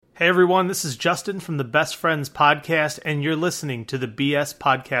Hey everyone, this is Justin from the Best Friends Podcast, and you're listening to the BS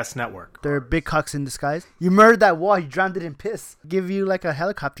Podcast Network. They're big cocks in disguise. You murdered that wall, you drowned it in piss. Give you like a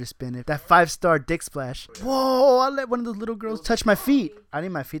helicopter spin, that 5-star dick splash. Whoa, I let one of those little girls touch my feet. I need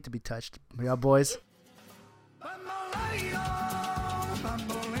my feet to be touched. Y'all boys.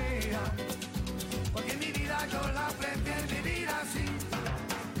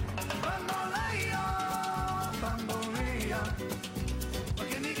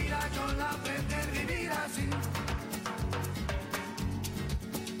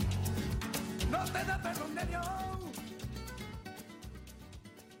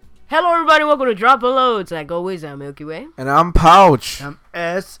 Hello everybody, welcome to Drop a Loads. Like always, I'm Milky Way. And I'm Pouch. I'm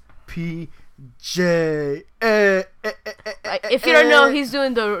SPJ. If you don't know, he's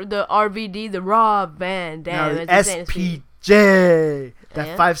doing the RVD, the Raw Van Dam. No, SPJ. That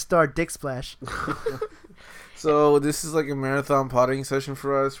Yeah. 5-star dick splash. So this is like a marathon potting session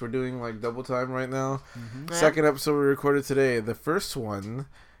for us. We're doing like double time right now. Yeah. Second episode we recorded today. The first one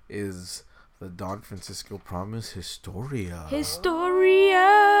is the Don Francisco Promise Historia. Historia.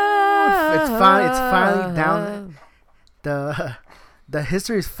 It's finally down. The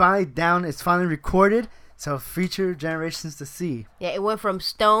history is finally down. It's finally recorded. So future generations to see. Yeah, it went from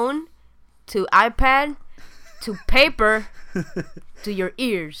stone to iPad to paper to your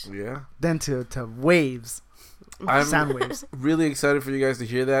ears. Yeah. Then to waves. Sound I'm waves. really excited for you guys to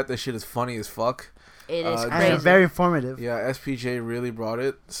hear that. That shit is funny as fuck. It is And crazy. very informative. Yeah, SPJ really brought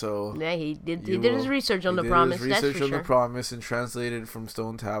it. So Yeah, he did you his will- research on he the did promise. his That's research for on sure. the promise and translated it from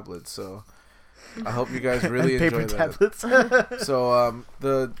stone tablets. So I hope you guys really And enjoy paper that. tablets. So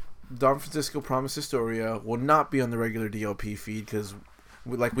the Don Francisco Promise Historia will not be on the regular DLP feed because,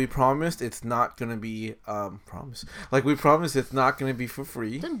 like we promised, it's not gonna be it's not gonna be for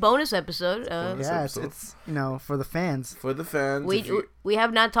free It's a bonus episode. Bonus. Yeah, episode. it's for the fans. for the fans. If you- We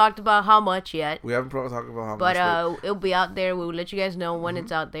have not talked about how much yet, we haven't probably talked about how but much. it'll be out there. We'll let you guys know when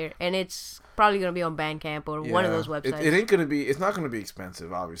it's out there, and it's probably gonna be on Bandcamp or one of yeah, those websites. It ain't gonna be. It's not gonna be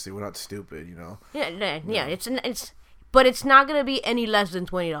expensive. Obviously, we're not stupid, you know. Yeah. It's but it's not gonna be any less than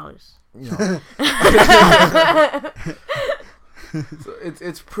 $20. You know. So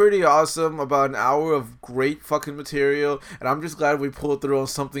it's pretty awesome. About an hour of great fucking material, and I'm just glad we pulled through on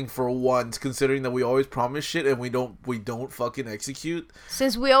something for once. Considering that we always promise shit and we don't fucking execute.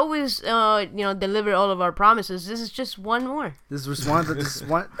 Since we always deliver all of our promises, this is just one more. This is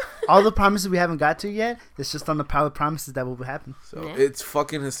one. All the promises we haven't got to yet. It's just on the pile of promises that will happen. So Yeah. it's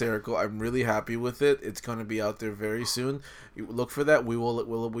fucking hysterical. I'm really happy with it. It's gonna be out there very soon. You look for that. We will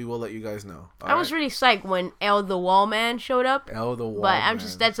let you guys know. I was really psyched when El the Wall Man showed up, El the Wall. but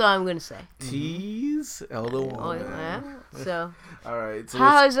that's all I'm gonna say. tease El the Wall. Oh, Man. yeah. So All right. So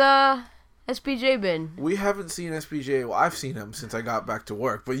how's SPJ been? we haven't seen SPJ. Well, I've seen him since I got back to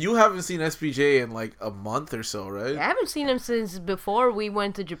work, but you haven't seen SPJ in like a month or so, right? I haven't seen him since before we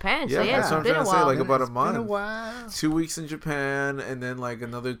went to Japan. So yeah, that's it's what I'm been trying a to say. while. Like about a It's been a month. while. 2 weeks in Japan, and then like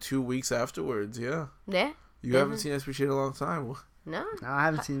another 2 weeks afterwards. Yeah. Yeah. You haven't seen SPJ in a long time. No. No, I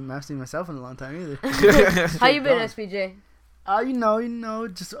haven't seen myself in a long time either. How you been, SPJ? You know,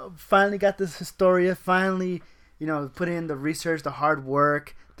 just finally got this Historia. Finally, put in the research, the hard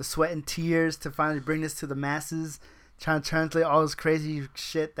work, the sweat and tears to finally bring this to the masses. Trying to translate all this crazy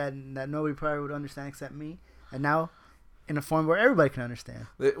shit that nobody probably would understand except me. And now, in a form where everybody can understand.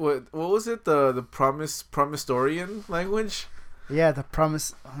 What was it? The promisorian language? Yeah, the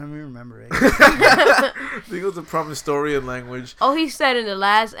promise. Let me remember it. I think it was the promisorian language. Oh, he said in the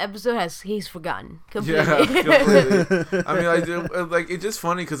last episode he's forgotten completely. Yeah, completely. I mean, I do like it's just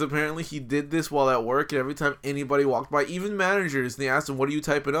funny because apparently he did this while at work, and every time anybody walked by, even managers, and they asked him, "What are you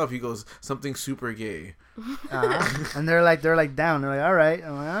typing up?" He goes, "Something super gay." And they're like down. They're like, all right.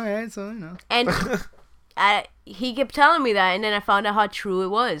 I'm like, all right. So And he kept telling me that, and then I found out how true it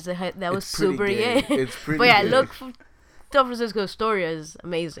was. That was It's pretty super gay. gay. It's pretty But yeah, gay. look, San Francisco Story is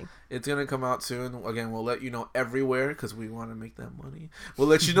amazing. It's gonna come out soon. Again, we'll let you know everywhere because we want to make that money. We'll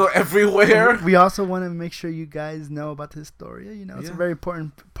let you know everywhere. We also want to make sure you guys know about the Historia. It's a Yeah. very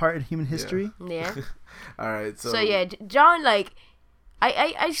important part in human history. Yeah. All right. So So yeah, John, like,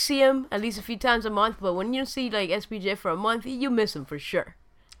 I see him at least a few times a month, but when you see like SPJ for a month, you miss him for sure.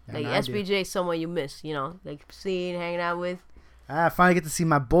 Like I do. SPJ is someone you miss, like seeing, hanging out with. I finally get to see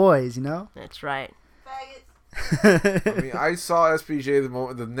my boys. That's right. I mean, I saw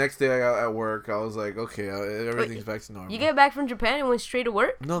SPJ the next day I got at work. I was like, okay, everything's back to normal. You get back from Japan and went straight to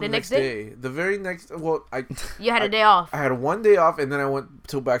work? No, the next day. The very next. Well, You had a day off. I had 1 day off, and then I went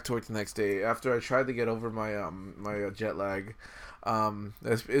back to work the next day after I tried to get over my my jet lag. I'm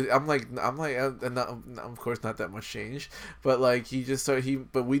like, and not, of course, not that much change, but like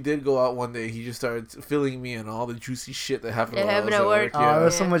but we did go out one day. He just started filling me in all the juicy shit that happened. It while I happened was at work. Oh, Yeah. there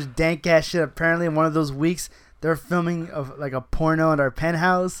was so much dank ass shit. Apparently, in one of those weeks, they were filming of like a porno at our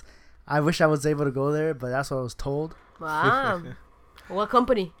penthouse. I wish I was able to go there, but that's what I was told. Wow. What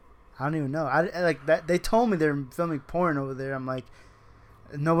company? I don't even know. I like that. They told me they're filming porn over there. I'm like,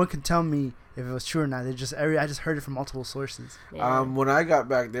 no one can tell me if it was true or not. I just heard it from multiple sources. Yeah. When I got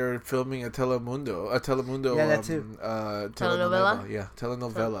back, they were filming a Telemundo. Yeah, that too. Telenovela? Yeah,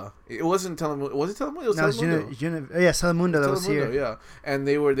 telenovela. It wasn't Telemundo. Was it Telemundo? It was No, it's Telemundo. Telemundo that was here. Yeah, and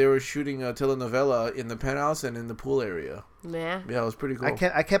they were shooting a telenovela in the penthouse and in the pool area. Yeah. Yeah, it was pretty cool.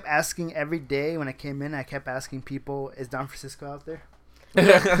 I kept asking every day when I came in. I kept asking people, "Is Don Francisco out there?"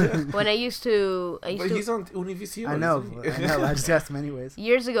 When I used to But he's on Univision. I know. isn't he? I just asked him anyways.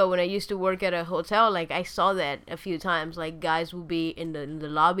 years ago when I used to work at a hotel, like I saw that a few times. Like guys would be in the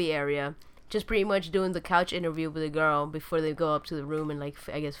lobby area, just pretty much doing the couch interview with a girl before they go up to the room and like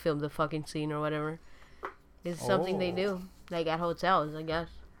I guess film the fucking scene or whatever. It's something they do, like at hotels, I guess.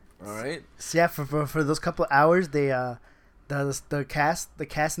 All right. So yeah, for those couple of hours, they the cast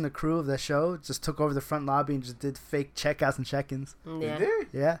and the crew of the show just took over the front lobby and just did fake checkouts and check-ins. Yeah. Did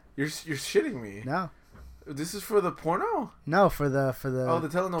they? Yeah. You're shitting me. No. This is for the porno? No, for the Oh, the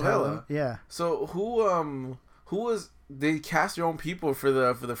telenovela. yeah. So who was they cast their own people for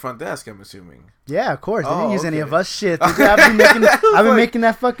the front desk? I'm assuming. Yeah, of course. They didn't use any okay. of us shit. I've been making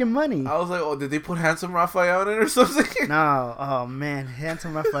that fucking money. I was like, oh, did they put Handsome Raphael in it or something? No, oh man,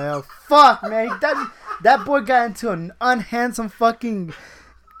 handsome Raphael. Fuck, man, that boy got into an unhandsome fucking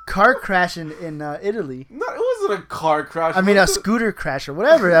car crash in Italy. No, it wasn't a car crash. I mean, a scooter crash or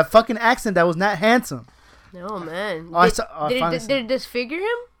whatever. That fucking accident that was not handsome. Oh man. Oh, Did it disfigure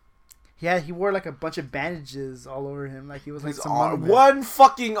him? Yeah, he wore like a bunch of bandages all over him, like he was like His some arm, lumberman. one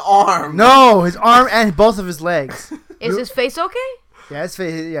fucking arm. No, his arm and both of his legs. Is his face okay? Yeah, his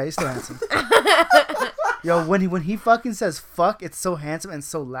face. Yeah, he's still handsome. Yo, when he fucking says fuck, it's so handsome and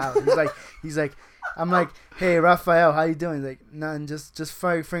so loud. He's like, I'm like, hey Raphael, how you doing? He's like, nothing, just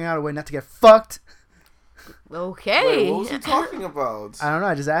figuring out a way not to get fucked. Okay. Wait, what was he talking about? I don't know.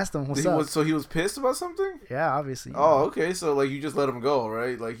 I just asked him what's up. So he was pissed about something? Yeah, obviously. Oh, okay. So like you just let him go,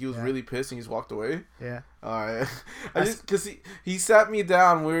 right? Like he was Yeah. really pissed and he just walked away. Yeah. All right. Because he sat me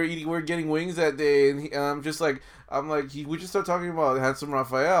down. We were getting wings that day, and I'm just like. We just start talking about Handsome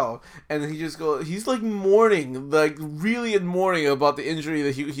Raphael, and then he's like mourning, like really in mourning about the injury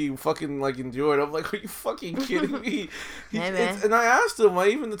that he fucking like endured. I'm like, are you fucking kidding me? Hey, man. And I asked him, I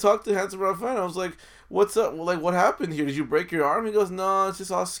even talked to Handsome Raphael, I was like, what's up? Like, what happened here? Did you break your arm? He goes, no, it's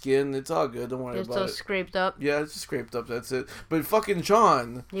just all skin. It's all good. Don't worry It's about all it. scraped up. Yeah, it's just scraped up. That's it. But fucking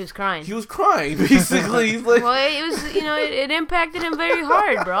John, He was crying. he was crying, basically. He's like, Well, it was, it impacted him very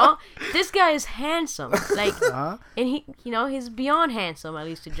hard, bro. This guy is handsome, like, Uh-huh. and he's beyond handsome, at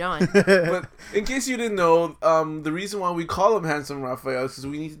least to John. But in case you didn't know, the reason why we call him Handsome Raphael is because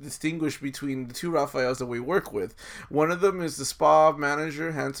we need to distinguish between the two Raphaels that we work with. One of them is the spa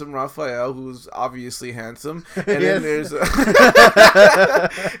manager, Handsome Raphael, who's obviously handsome, and then there's It's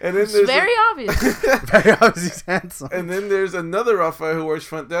very obvious. Very obvious he's handsome. And then there's another Raphael who works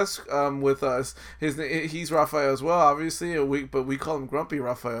front desk with us. He's Raphael as well, obviously. But we call him Grumpy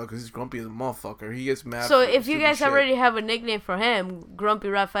Raphael because he's grumpy as a motherfucker. He gets mad. So for if you stupid guys shit. already have a nickname for him, Grumpy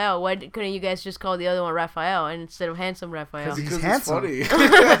Raphael, why couldn't you guys just call the other one Raphael instead of Handsome Raphael? He's Because handsome. it's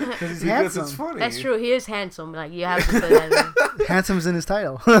funny. Because he's Because handsome. it's funny. That's true. He is handsome. Like you have to put that in. Handsome's in his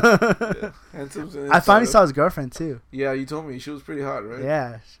title. Handsome's in his I finally title. saw his girlfriend too. Yeah, you told me she was pretty hot, right?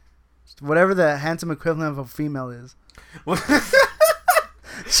 Yeah. Whatever the handsome equivalent of a female is.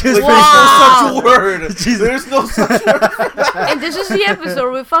 She was Like, Wow. there's no such word. And this is the episode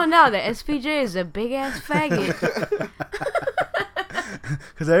where we found out that SPJ is a big ass faggot.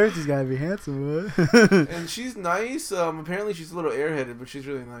 Because everything's gotta be handsome, boy. And she's nice. Apparently she's a little airheaded, but she's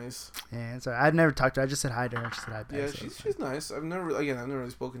really nice. Yeah, sorry. I'd never talked to her. I just said hi to her. She said hi back. Yeah, so she's it's fine. nice. I've never really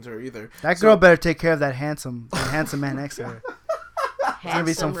spoken to her either. That So- girl better take care of that handsome man next to her. gonna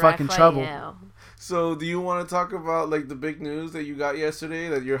be some fucking trouble. Raphael. So, do you want to talk about like the big news that you got yesterday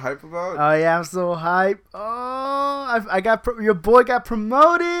that you're hype about? Oh yeah, I'm so hype. Oh, I got your boy got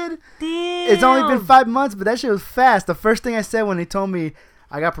promoted. Damn. It's only been 5 months, but that shit was fast. The first thing I said when he told me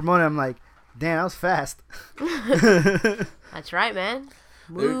I got promoted, I'm like, damn, that was fast. That's right, man.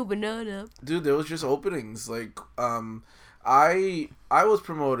 Moving on up. Dude, there was just openings. Like, I was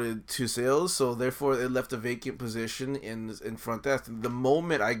promoted to sales, so therefore it left a vacant position in front desk. The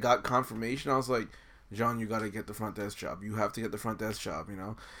moment I got confirmation, I was like, John, you gotta get the front desk job. You have to get the front desk job, you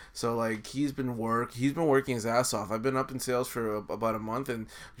know? So, like, he's been working his ass off. I've been up in sales for about a month, and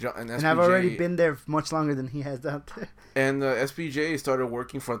SPJ... And I've already been there much longer than he has out there. And SPJ started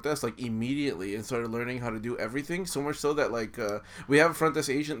working front desk, like, immediately and started learning how to do everything. So much so that, like, we have a front desk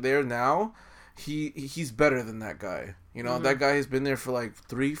agent there now. He's better than that guy. You know, that guy has been there for, like,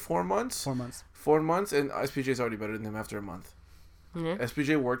 4 months? 4 months. 4 months, and SPJ's already better than him after a month. Yeah.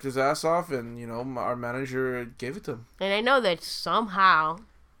 SPJ worked his ass off, and, you know, our manager gave it to him. And I know that somehow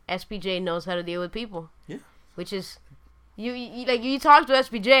SPJ knows how to deal with people. Yeah. Which is, you talk to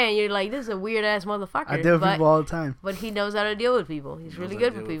SPJ and you're like, this is a weird ass motherfucker. I deal with people all the time. But he knows how to deal with people. He's really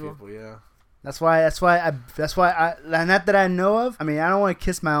good with people. Yeah. That's why I not that I know of. I mean, I don't want to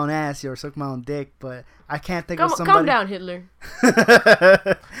kiss my own ass or suck my own dick, but I can't think of somebody. Calm down, Hitler.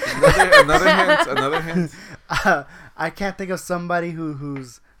 Another hint. I can't think of somebody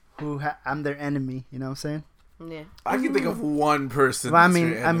I'm their enemy. You know what I'm saying? Yeah. I can think of one person. Well, I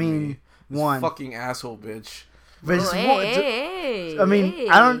mean, one fucking asshole bitch. But just I mean,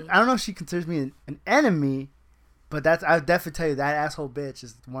 I don't know if she considers me an enemy, but I'll definitely tell you that asshole bitch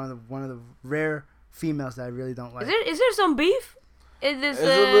is one of the rare females that I really don't like. Is there some beef? There's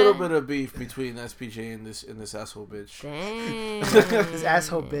a little bit of beef between SPJ and this asshole bitch. Damn. This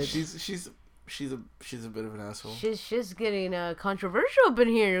asshole bitch. She's a bit of an asshole. She's getting controversial up in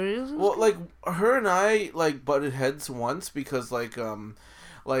here. Well, like her and I like butted heads once because like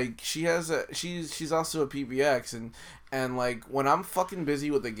she's also a PBX and like when I'm fucking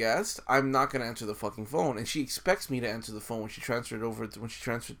busy with a guest, I'm not gonna answer the fucking phone, and she expects me to answer the phone when she transferred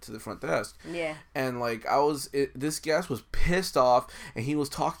to the front desk. Yeah. And like this guest was pissed off, and he was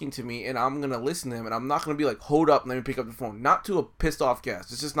talking to me, and I'm gonna listen to him, and I'm not gonna be like, hold up, and let me pick up the phone. Not to a pissed off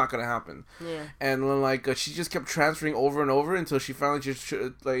guest. It's just not gonna happen. Yeah. And then like she just kept transferring over and over until she finally just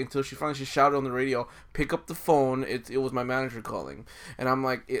shouted on the radio, pick up the phone. It was my manager calling, and I'm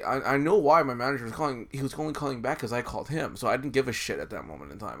like, I know why my manager was calling. He was only calling back because I called him, so I didn't give a shit at that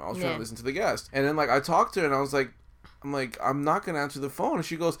moment in time. I was trying to listen to the guest, and then like I talked to her, and I was like, I'm not gonna answer the phone, and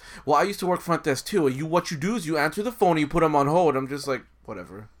she goes, well, I used to work front desk too. What you do is you answer the phone and you put them on hold. I'm just like,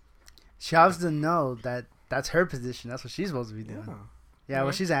 whatever. She has to know that that's her position. That's what she's supposed to be doing. Yeah,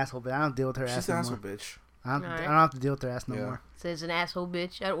 well, she's an asshole, but I don't deal with her ass no more. She's an asshole bitch. I don't have to deal with her ass no more. So it's an asshole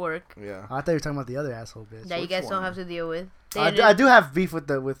bitch at work. Yeah. I thought you were talking about the other asshole bitch. That you guys don't have to deal with. I do have beef with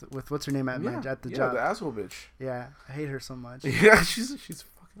what's her name at the job. Yeah, the asshole bitch. Yeah, I hate her so much. Yeah, she's a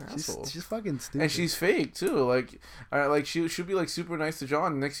fucking asshole. She's fucking stupid. And she's fake too. Like she'll be like super nice to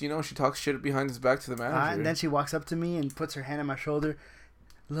John. Next thing you know, she talks shit behind his back to the manager. And then she walks up to me and puts her hand on my shoulder.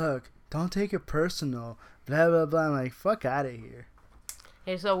 Look, don't take it personal. Blah blah blah. I'm like, fuck out of here.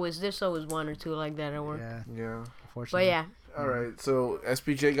 There's always one or two like that at work. Yeah. But yeah. All right. So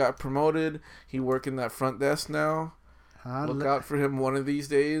SPJ got promoted. He working that front desk now. Look out for him one of these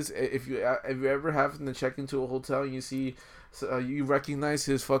days. If you ever happen to check into a hotel and you see, you recognize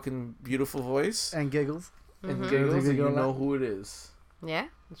his fucking beautiful voice and giggles, and you know who it is. Yeah,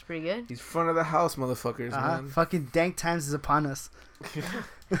 that's pretty good. He's front of the house, motherfuckers, man. Fucking dank times is upon us.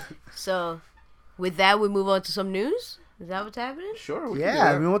 So, with that, we move on to some news. Is that what's happening? Sure.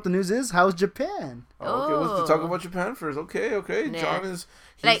 Yeah, you know what the news is? How's Japan? Okay, let's talk about Japan first. Okay. Nah. John he's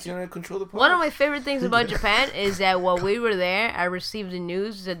gonna control the podcast. One of my favorite things about Japan is that while we were there, I received the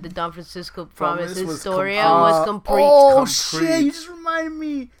news that the Don Francisco Promise Historia was complete. Oh shit! You just reminded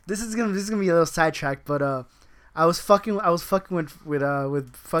me. This is gonna be a little sidetrack, but I was fucking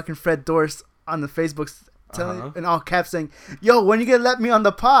with fucking Fred Dorst on the Facebook. Telling in all caps saying, "Yo, when you gonna let me on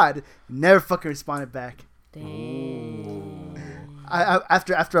the pod?" Never fucking responded back. Damn.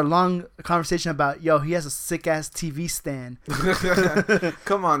 After a long conversation about, yo, he has a sick ass TV stand.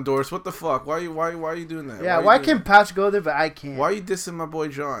 Come on, Doris, what the fuck? Why are you doing that? Yeah, why can Pouch go there but I can't? Why are you dissing my boy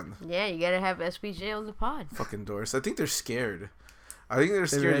John? Yeah, you gotta have SPJ on the pod. Fucking Doris. I think they're scared. You're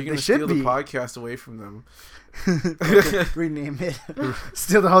gonna steal the podcast away from them. Rename it.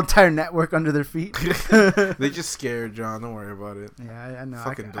 Steal the whole entire network under their feet. They just scared, John. Don't worry about it. Yeah, I know.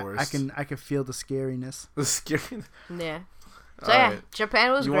 Fucking Doris. I can feel the scariness. The scariness. Yeah. So right.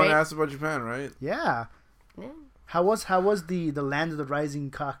 Japan was great. You want to ask about Japan, right? Yeah. How was the land of the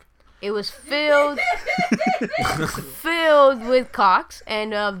rising cock? It was filled with cocks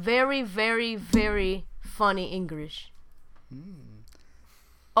and very, very, very funny English.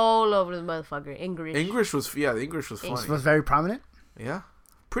 All over the motherfucker. English. The English was funny. It was very prominent? Yeah.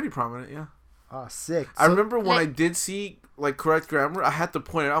 Pretty prominent, yeah. Oh, sick. I remember when I like- did see like correct grammar, I had to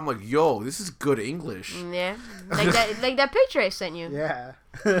point it out. I'm like, yo, this is good English. Yeah, like that picture I sent you. Yeah.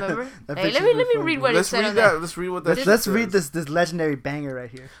 Remember? That Hey, picture's let me really funny. read what it Let's said read on that. that. Let's read what that. Let's shit read says. this legendary banger right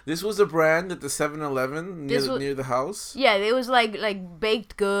here. This was a brand at the 7-Eleven near, This was- near the house. Yeah, it was like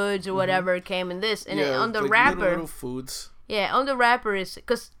baked goods or whatever came in this, and yeah, on the like wrapper. little foods. Yeah, on the wrapper is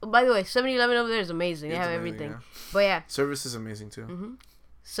because by the way, 7-Eleven over there is amazing. They It's have amazing, everything. yeah. But yeah, Service is amazing too.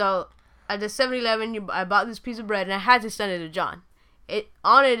 so at the 7-Eleven, I bought this piece of bread and I had to send it to John. It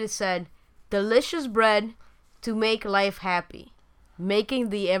said, "Delicious bread to make life happy, making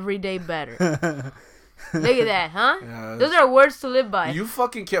the everyday better." Look at that, huh? Yeah, Those are words to live by. You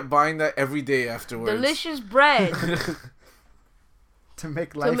fucking kept buying that every day afterwards. Delicious bread To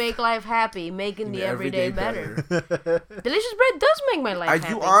make to life. make life happy, making the everyday better. better. Delicious bread does make my life happy.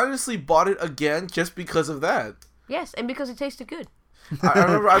 You honestly bought it again just because of that. Yes, and because it tasted good. I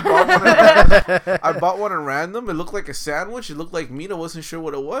remember I bought one at random. It looked like a sandwich. It looked like meat. I wasn't sure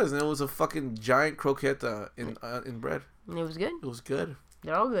what it was, and it was a fucking giant croqueta in bread. And it was good. It was good.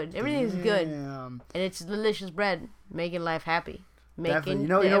 They're all good. Everything is good. Damn. And it's delicious bread, making life happy. Definitely. Making You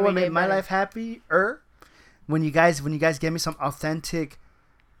know the what everyday made my better. life happy? When you guys get me some authentic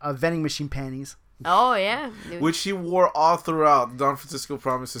vending machine panties. Oh yeah. Which he wore all throughout Don Francisco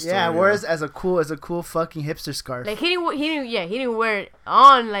Promises. Yeah, I wore it as a cool fucking hipster scarf. Like he didn't wear it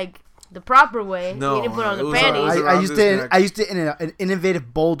on like the proper way. No, he didn't put on it the was on- panties. it was I around used his it. neck. I used it in an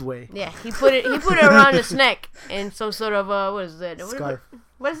innovative, bold way. Yeah, he put it around his neck in some sort of what is that? Scarf,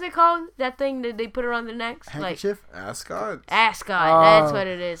 What is it called? That thing that they put around the necks? Like handkerchief, ascot. ascot. That's Oh, what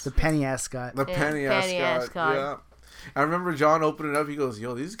it is. the penny ascot. The Yeah, penny penny ascot. ascot. Yeah. I remember John opening it up. He goes,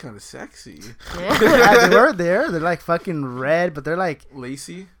 "Yo, these are kind of sexy, Yeah. Yeah, they were there. They're like fucking red, but they're like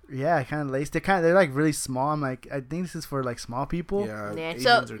lacy." kind of lace. They're like really small. I'm like, I think this is for like small people. Yeah, Yeah,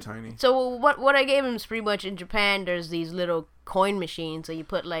 Asians so- are tiny. So what I gave him is pretty much in Japan. There's these little coin machines. So you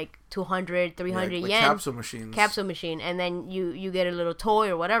put like 200, 300 like yen. capsule machines. Capsule machine, and then you get a little toy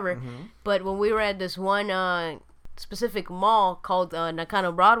or whatever. But when we were at this one specific mall called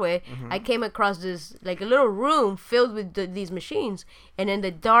Nakano Broadway, I came across this like a little room filled with these machines, and in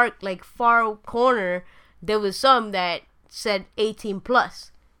the dark like far corner there was some that said 18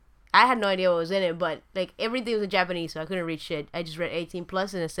 plus. I had no idea what was in it, but like everything was in Japanese, so I couldn't read shit. I just read 18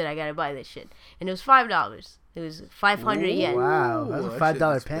 plus, and it said I gotta buy this shit, and it was $5. It was 500 yen. Wow, that's a Ooh, $5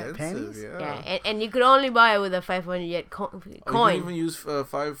 that shit's panties? expensive, Yeah, and you could only buy it with a 500 yen Oh, you coin. couldn't even use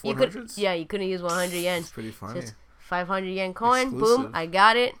 5 You could, 400s? yeah, you couldn't use 100 yen. It's pretty funny. Just 500 yen coin. Exclusive. Boom, I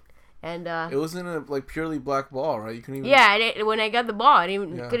got it. And It was in a like purely black ball, right? You couldn't even yeah, when I got the ball, I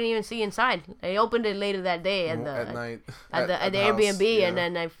didn't, Yeah. couldn't even see inside. I opened it later that day at at night the house, Airbnb, yeah. and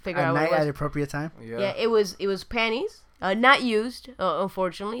then I figured At out what night it at was. the appropriate time. Yeah, it was panties, not used,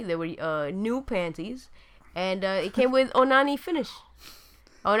 unfortunately. They were new panties, and it came with Onani finish.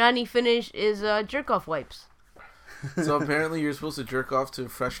 Onani finish is jerk off wipes. So apparently you're supposed to jerk off to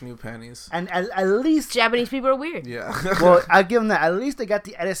fresh new panties. And at least, Japanese people are weird. Yeah. well, I give them that. At least they got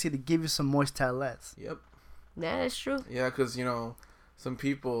the edit to give you some moist towelettes. Yep. Yeah, that's true. Yeah, because some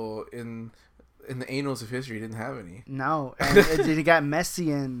people in the annals of history didn't have any. No, and it got messy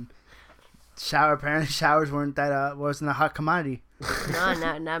and apparently showers wasn't a hot commodity.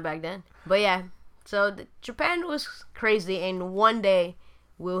 No, not back then. But yeah, so Japan was crazy, and one day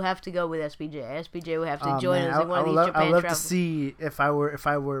we'll have to go with SPJ. SPJ will have to join us in one of these Japan I would love travels. to see if I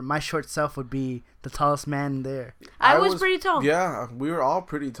were my short self would be the tallest man there. I was pretty tall. Yeah, we were all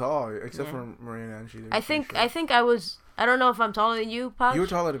pretty tall, except Yeah. for Maria and Angie. I think I was. I don't know if I'm taller than you, Pouch. You were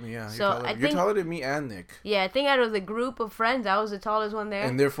taller than me, yeah. So, I you're think- taller than me and Nick. Yeah, I think out of the group of friends, I was the tallest one there.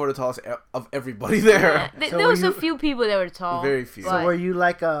 And therefore the tallest of everybody there. Yeah, So there were was a you- few people that were tall. Very few. So but- were you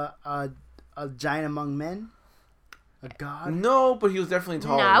like a giant among men? A god? No, but he was definitely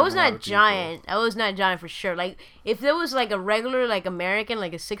taller. No, I than was a lot not of people. giant. I was not giant for sure. Like if there was like a regular like American,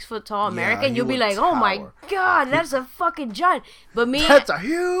 like a 6 foot tall Yeah, American, he you'd be would like, oh my tower. god, that's a fucking giant. But me, That's a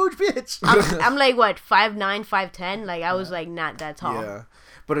huge bitch. I'm like what 5'9", 5'10". Like I was like not that tall. Yeah.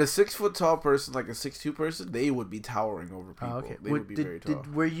 But a 6 foot tall person, like a 6'2" person, they would be towering over people. Oh, okay. They would be very tall.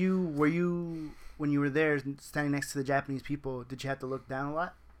 Were you when you were there standing next to the Japanese people? Did you have to look down a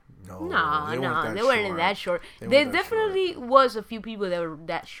lot? No, No, they weren't that short. They There weren't that definitely was a few people that were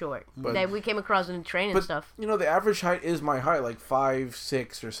that short But- that we came across on the train and But stuff. the average height is my height, like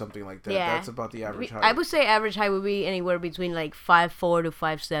 5'6" or something like that. Yeah. That's about the average height. I would say average height would be anywhere between like 5'4" to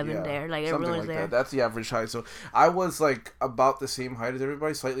 5'7" Yeah, there. Like something everyone's like there. that. That's the average height. So I was like about the same height as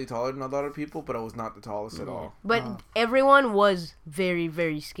everybody, slightly taller than a lot of people, but I was not the tallest at all. But everyone was very,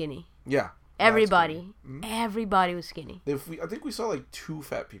 very skinny. Yeah. Everybody, skinny. everybody was skinny. I think we saw like 2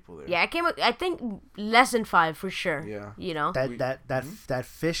 fat people there. Yeah, I think less than 5 for sure. Yeah. You know. That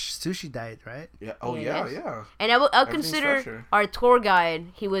fish sushi diet, right? Yeah. Oh Yeah, yeah, yeah. And I'll Everything's consider fresher. our tour guide.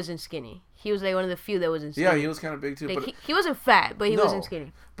 He wasn't skinny. He was like one of the few that wasn't skinny. Yeah, he was kind of big too. Like, But he wasn't fat, but he No. wasn't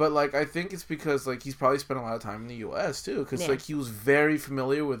skinny. But like, I think it's because like he's probably spent a lot of time in the U.S. too, because Yeah. like he was very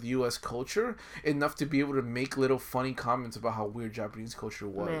familiar with U.S. culture enough to be able to make little funny comments about how weird Japanese culture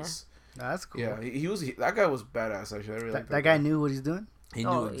was. That's cool. Yeah, that guy was badass. Actually, I really liked That guy knew what he's doing. He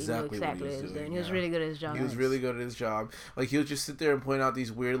knew exactly what he was doing. He was really good at his job. He was really good at his job. Like he would just sit there and point out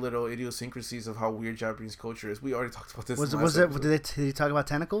these weird little idiosyncrasies of how weird Japanese culture is. We already talked about this. Did he talk about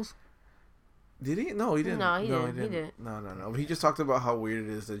tentacles? Did he? No, he didn't. No, he didn't. No. He just talked about how weird it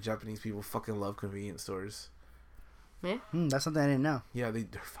is that Japanese people fucking love convenience stores. Yeah. That's something I didn't know. Yeah, they're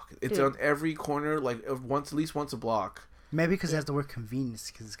fucking. It's Dude. on every corner, like at least once a block. Maybe because it has the word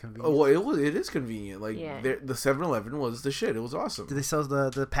convenience, because it's convenient. Oh well, it is convenient. Like Yeah. the 7-Eleven was the shit. It was awesome. Do they sell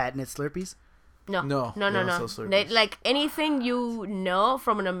the patented Slurpees? No. No, No. they don't sell They, Slurpees. like anything you know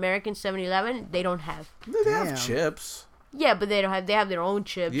from an American 7-Eleven, they don't have. They Damn. have chips. Yeah, but they don't have. They have their own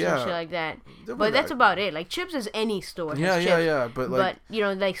chips Yeah. and shit like that. They're But that's like- about it. Like chips is any store. Yeah, has yeah, chips. yeah. But like But you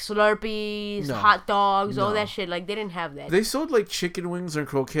know, like Slurpees, No. hot dogs, all No. that shit. Like they didn't have that. they sold like chicken wings and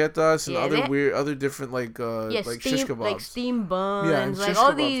croquetas and Yeah, other different like yeah, like shish steam kebabs. like steam buns, Yeah, and like shish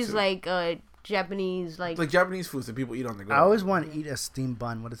all kebabs, these too. like Japanese like. Like Japanese foods that people eat on the go. I always want to eat a steam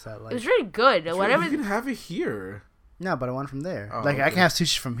bun. What is that It like? was really good. Sure, Whatever. you can have it here. No, but I want it from there. Oh, like I okay. can have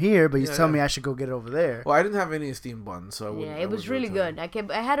sushi from here, but you Yeah, tell yeah. me I should go get it over there. Well, I didn't have any steamed buns, so I wouldn't. Yeah, I it was wouldn't really tell you.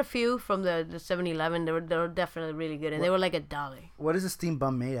 good. I had a few from the 7-Eleven. They were definitely really good, and they were like $1. What is a steam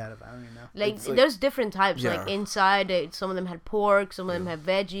bun made out of? I don't even know. Like It's like- there's different types. Yeah. Like inside, some of them had pork, some of them had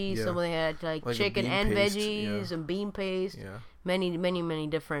veggies, Yeah. some of them had like Like a chicken bean and paste, veggies yeah. and bean paste. Yeah. Many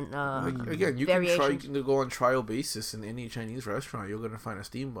different Like, again, you variations. can go on trial basis in any Chinese restaurant. You're gonna find a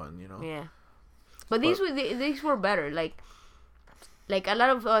steam bun. You know. Yeah, but these were better. Like a lot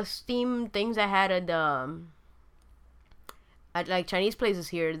of steam things I had at like Chinese places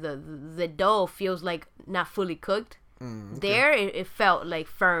here. The dough feels like not fully cooked. Okay. There, it felt like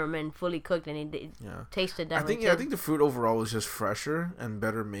firm and fully cooked, and it Yeah. tasted I that. think I think the food overall was just fresher and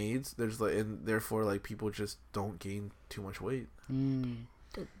better made. There's like, and therefore like people just don't gain too much weight.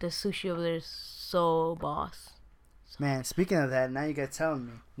 the sushi over there is so boss. Man, speaking of that, now you guys telling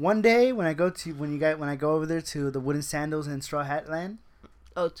me. One day when I go over there to the Wooden Sandals in Straw Hat Land,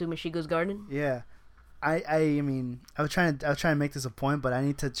 Oh, to Mashigo's Garden. yeah, I mean I was trying to make this a point, but I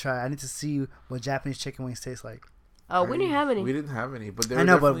need to see what Japanese chicken wings taste like. Oh, we didn't have any. We didn't have any, but I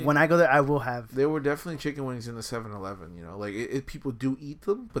know, but when I go there, I will have. there were definitely chicken wings in the 7-Eleven. You know, like people do eat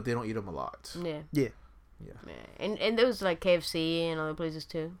them, but they don't eat them a lot. Yeah. Yeah. Yeah. And there was like KFC and other places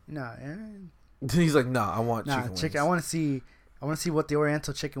too. No, He's like, nah, I want chicken chicken. wings. I want to see what the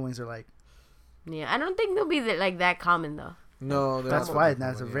Oriental chicken wings are like. Yeah, I don't think they'll be that common though. No, they're That's not why that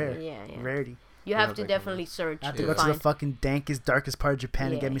that's a common, rare Yeah. rarity. You They're have not to that definitely search I have to to go to the find, fucking darkest part of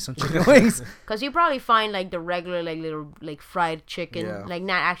Japan and get Yeah. me some chicken wings. because you probably find like the regular like little like fried chicken, Yeah. like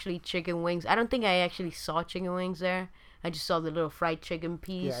not actually chicken wings. I don't think I actually saw chicken wings there. I just saw the little fried chicken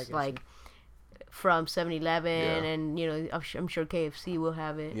piece guess like from 7-Eleven, Yeah. and I'm sure KFC will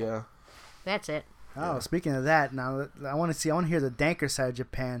have it. Yeah. That's it. Oh, speaking of that, now I want to hear the danker side of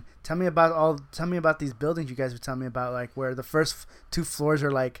Japan. Tell me about these buildings you guys were telling me about, like where the first 2 floors are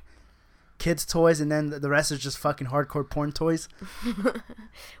like kids' toys, and then the rest is just fucking hardcore porn toys.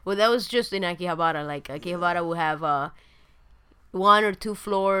 Well, that was just in Akihabara. Like Akihabara will have 1 or 2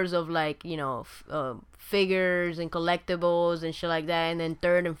 floors of like figures and collectibles and shit like that, and then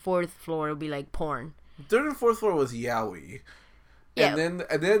 3rd and 4th floor will be like porn. 3rd and 4th floor was yaoi. Yeah.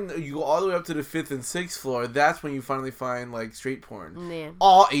 And then you go all the way up to the 5th and 6th floor. That's when you finally find like straight porn. Yeah.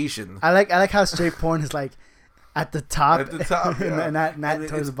 All Asian. I like how straight porn is like at the top, At the top, yeah. and not And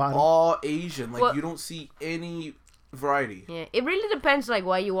towards it's the bottom. all Asian. Like Well- you don't see any variety. Yeah, it really depends like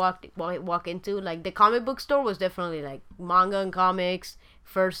what you walk into. Like the comic book store was definitely like manga and comics,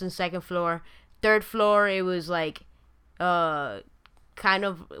 1st and 2nd floor. 3rd floor it was like kind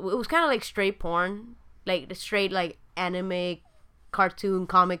of like straight porn, like the straight like anime, cartoon,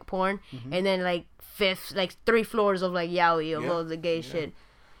 comic porn, and then like 5th, like 3 floors of like yaoi of Yeah, all the gay shit.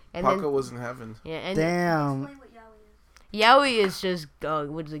 And Paco then was in heaven. yeah, and Damn. Explain what yaoi is. yaoi is just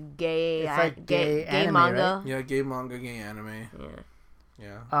what is it, gay It's like gay gay anime, manga. Yeah, gay manga, gay anime. Yeah.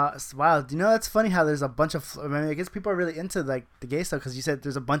 Yeah. Wow. Do you know that's funny how there's a bunch of. I mean, I guess people are really into like the gay stuff because you said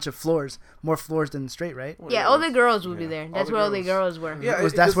there's a bunch of floors, more floors than straight, right? Yeah, all the girls would be there. That's where all the girls were. Yeah,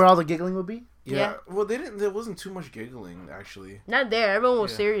 That's where all the giggling would be. Yeah. Well, they didn't. There wasn't too much giggling actually. Not there. Everyone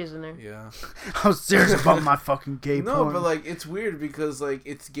was serious in there. Yeah. I was serious about my fucking gay No, porn. but like it's weird because like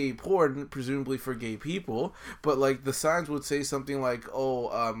it's gay porn, presumably for gay people, but like the signs would say something like, "Oh,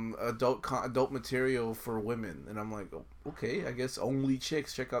 adult material for women," and I'm like, oh, okay, I guess only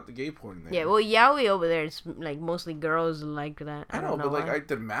chicks check out the gay porn there. Yeah, well, yaoi over there, it's like mostly girls like that. I know, don't but like why.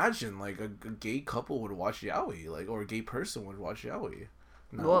 I'd imagine like a gay couple would watch yaoi, like, or a gay person would watch yaoi.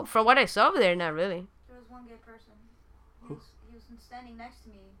 No. Well, from what I saw over there, not really. There was one gay person. He was standing next to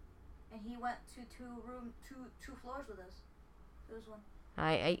me, and he went to two floors with us. There was one.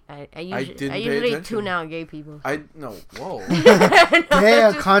 I didn't pay usually attention. tune out gay people. No, whoa.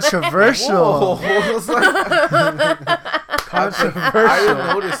 Damn, controversial. Whoa. It's like- Controversial. I didn't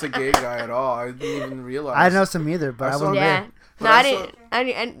notice a gay guy at all. I didn't even realize. I didn't know some either, but I I saw wasn't Yeah. there. No, But I I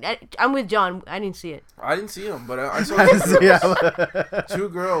didn't. I'm with John. I didn't see it. I didn't see him, but I saw Yeah. two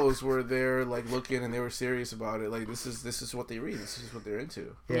girls were there, like looking, and they were serious about it. Like this is what they read. This is what they're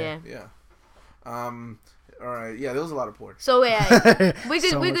into. Yeah. Yeah. All right. Yeah, there was a lot of porn. So yeah, we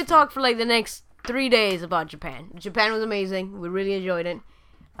So could much talk for like the next 3 days about Japan. Japan was amazing. We really enjoyed it.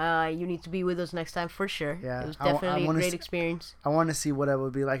 You need to be with us next time for sure. Yeah, It was I wa- I definitely a wanna great s- experience. I want to see what it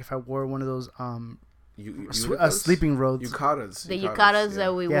would be like if I wore one of those Yukatas? sleeping robes. Yukatas. The yukatas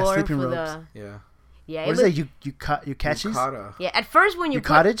that we Yeah, wore for sleeping robes. the Yeah. yeah. What is that? You catches? Yukata. Yeah, at first when you You put,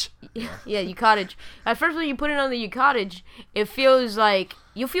 cottage? yeah, you cottage. At first when you put it on the you cottage, it feels like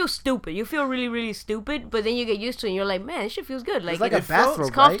you feel stupid. You feel really, really stupid, but then you get used to it and you're like, man, this shit feels good. Like, It's like it a felt- bathrobe,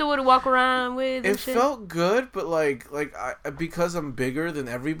 it's right? comfortable to walk around with and It shit. felt good, but like I because I'm bigger than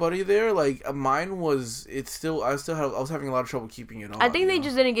everybody there. Like mine was. I was having a lot of trouble keeping it on. I think they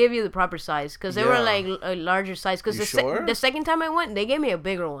just didn't give you the proper size because they were Yeah. like a larger size. Because You sure? the second time I went, they gave me a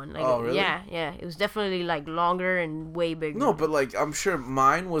bigger one. Like, Oh, really? Yeah. It was definitely like longer and way bigger. No, but like I'm sure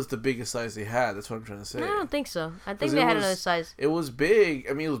mine was the biggest size they had. That's what I'm trying to say. No, I don't think so. I 'Cause think it they had was- another size. It was big.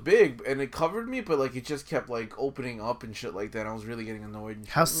 I mean, it was big, and it covered me, but like it just kept like opening up and shit like that. I was really getting annoyed. And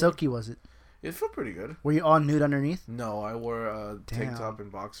How shit. silky was it? It felt pretty good. Were you all nude underneath? No, I wore a tank Damn. top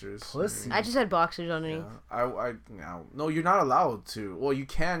and boxers. Pussy. I just had boxers underneath. I no, you're not allowed to. Well, you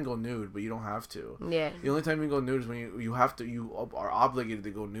can go nude, but you don't have to. Yeah. The only time you go nude is when you have to. You are obligated to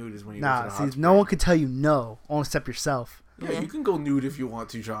go nude is when you go Nah, to the see, hot no one could tell you no, only except yourself. Yeah, Yeah. you can go nude if you want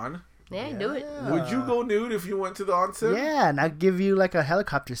to, John. Yeah, do it. Would you go nude if you went to the onsen? Yeah, and I'll give you like a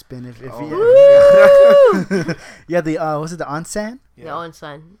helicopter spin if Oh. you. Yeah, the was it the onsen? The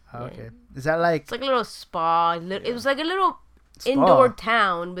onsen. Oh, Yeah. okay, is that like It's like a little spa. It was like a little spa? indoor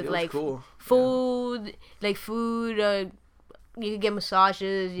town with It was like cool. food, like food. You could get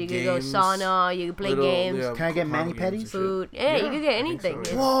massages. You could go Games. sauna. You could play Little- games. yeah, Can I get carnival mani games and pedis? shit. Food. Yeah, you could get I think so, anything. yeah.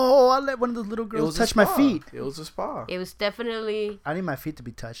 It's- whoa! I let one of those little It girls was a touch my spa. feet. It was a spa. It was definitely. I need my feet to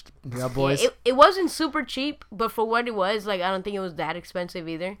be touched. Yeah, Yeah, boys. it wasn't super cheap, but for what it was, like I don't think it was that expensive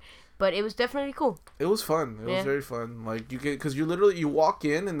either. But it was definitely cool. It was fun. It Yeah. was very fun. Like you get, because you walk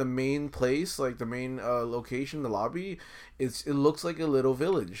in the main place, like the main location, the lobby. It looks like a little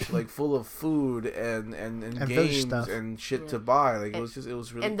village, like full of food and village games stuff. and shit Yeah. to buy. Like it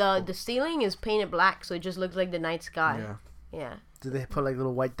was really. And cool. the ceiling is painted black, so it just looks like the night sky. Yeah, Yeah. Did they put like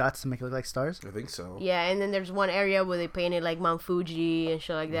little white dots to make it look like stars? I think so. Yeah, and then there's one area where they painted like Mount Fuji and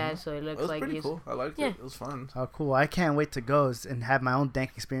shit like that, so it It looks was like pretty it's cool. I liked Yeah. it. It was fun. Oh, cool! I can't wait to go and have my own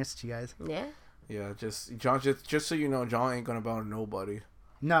dank experience with you guys. yeah. Yeah, John. Just so you know, John ain't gonna bow to nobody.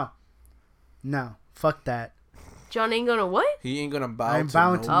 No, fuck that. John ain't gonna what? He ain't gonna bow. I'm to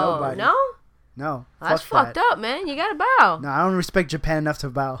bowing to nobody. Oh Nobody. no, No, that's fuck fucked that. up, man. You gotta bow. No, I don't respect Japan enough to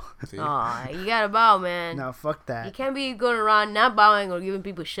bow. See? Aw, you gotta bow, man. No, fuck You that. can't be going around not bowing or giving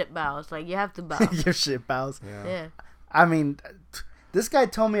people shit bows. Like you have to bow. Your shit bows. Yeah. Yeah. I mean, this guy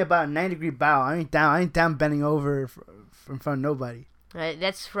told me about a 90-degree bow. I ain't down bending over in front of nobody. Right,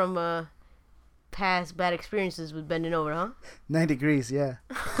 that's from past bad experiences with bending over, huh? 90 degrees, yeah.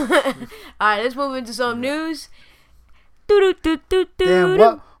 All right, let's move into some news. Doo-doo-doo-doo-doo.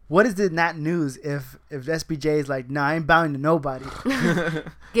 Damn, what is it not news if SBJ is like, nah, I ain't bowing to nobody.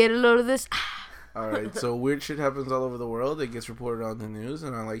 Get a load of this. All right, so weird shit happens all over the world. It gets reported on the news,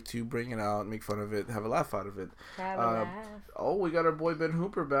 and I like to bring it out, make fun of it, have a laugh out of it. Oh, we got our boy Ben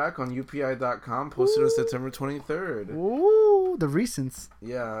Hooper back on UPI.com, posted on September 23rd. Ooh, the recents.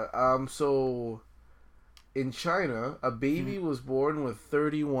 Yeah, so in China, a baby was born with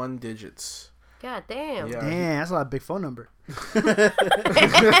 31 digits. God damn. Yeah. Damn, that's a lot of big phone number.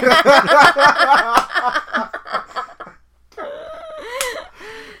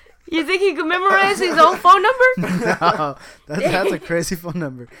 You think he could memorize his own phone number? No, that's a crazy phone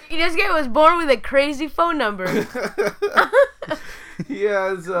number. This guy was born with a crazy phone number. He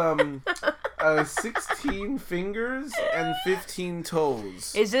has 16 fingers and 15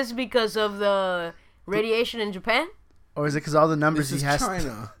 toes. Is this because of the radiation in Japan? Or is it because all the numbers This is he has?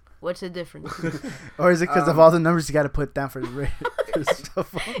 China. What's the difference? Or is it because of all the numbers you got to put down for his cell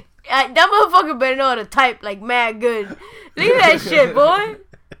phone? That motherfucker better know how to type like mad good. Look at that shit, boy.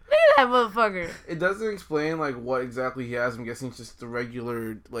 Look at that motherfucker. It doesn't explain like what exactly he has. I'm guessing it's just the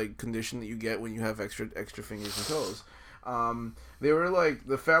regular like condition that you get when you have extra fingers and toes. They were like,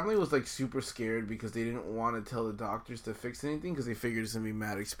 the family was like super scared because they didn't want to tell the doctors to fix anything because they figured it's gonna be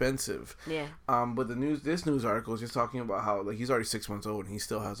mad expensive. Yeah. But this news article is just talking about how like he's already 6 months old and he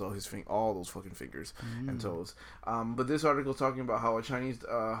still has all those fucking fingers and toes. But this article is talking about how a Chinese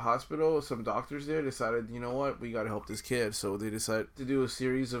hospital, some doctors there decided, you know what, we gotta help this kid. So they decided to do a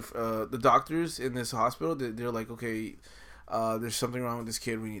series of the doctors in this hospital. They're like, okay. There's something wrong with this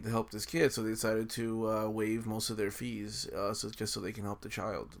kid. We need to help this kid. So they decided to waive most of their fees, so they can help the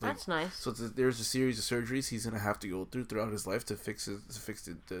child. That's nice. So there's a series of surgeries he's gonna have to go throughout his life to fix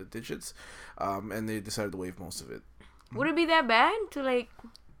the digits, and they decided to waive most of it. Would it be that bad to like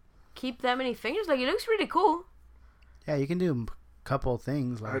keep that many fingers? Like, it looks really cool. Yeah, you can do a couple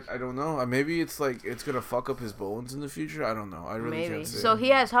things. Like I don't know. Maybe it's like it's gonna fuck up his bones in the future. I don't know. I really Maybe. can't say. So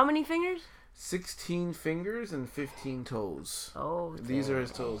he has how many fingers? 16 fingers and 15 toes. Oh, These are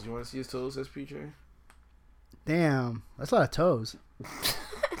his toes. You want to see his toes, SPJ? damn, that's a lot of toes.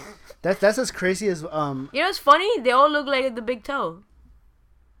 That's as crazy as You know what's funny? They all look like the big toe.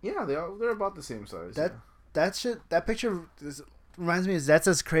 Yeah, they're about the same size. that picture reminds me. That's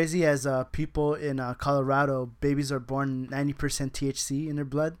as crazy as people in Colorado. Babies are born 90% THC in their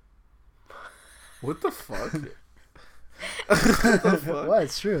blood. What the fuck? What the fuck? What?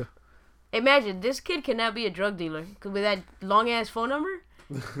 It's true. Imagine, this kid cannot be a drug dealer. Cause with that long-ass phone number?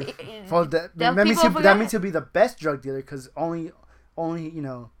 Well, that means he'll be the best drug dealer because only you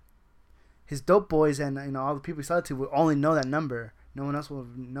know his dope boys and all the people he sell it to will only know that number. No one else will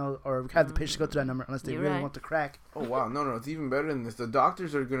know or have the patients go to that number unless they really want the crack. Oh wow, no, it's even better than this. The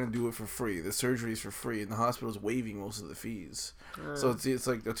doctors are gonna do it for free. The surgery is for free, and the hospital's waiving most of the fees. So it's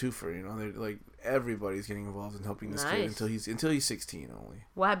like a twofer, you know. They're like everybody's getting involved in helping this kid until he's 16 only.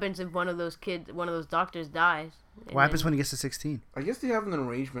 What happens if one of those doctors dies? What happens when he gets to 16? I guess they have an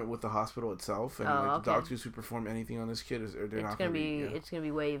arrangement with the hospital itself, and the doctors who perform anything on this kid it's gonna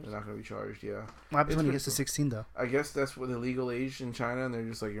be waived. They're not gonna be charged. Yeah. What happens when he gets to 16 though? I guess that's what the legal age in China, and they're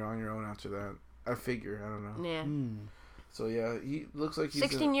just like, you're on your own after that. I figure. I don't know. Yeah. So yeah, he looks like he's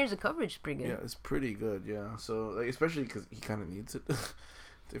 16 years of coverage is pretty good. Yeah, it's pretty good. Yeah. So like, especially because he kind of needs it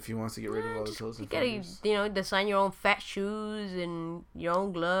if he wants to get rid of all the toes and fingers. You gotta design your own fat shoes and your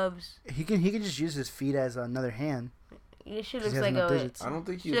own gloves. He can just use his feet as another hand. It should looks like a. I don't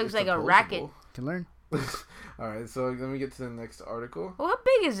think he looks like a racket. Can learn. All right, so let me get to the next article. Well, how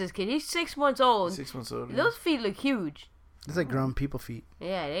big is this kid? He's 6 months old. 6 months old. Those feet look huge. It's like grown people feet.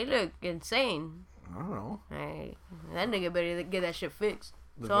 Yeah, they look insane. I don't know. Hey, that nigga better get that shit fixed.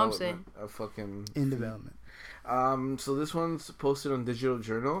 That's all I'm saying. In development. So this one's posted on Digital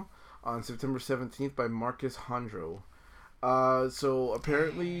Journal on September 17th by Marcus Hondro. So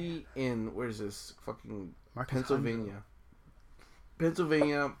apparently in where's this fucking Marcus Pennsylvania.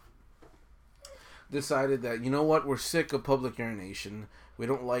 Pennsylvania decided that, you know what, we're sick of public urination. We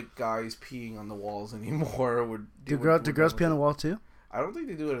don't like guys peeing on the walls anymore. Do girls pee on the wall too? I don't think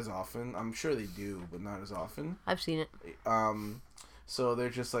they do it as often. I'm sure they do, but not as often. I've seen it. So they're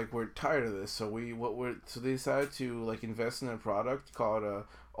just like, we're tired of this. So they decided to like invest in a product called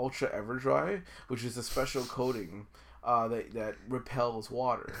Ultra Everdry, which is a special coating that repels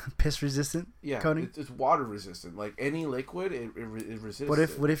water. Piss resistant. Yeah, coating. It's water resistant. Like any liquid, it resists.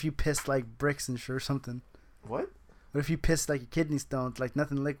 What if you piss like bricks and or something? What? What if you piss like a kidney stone, like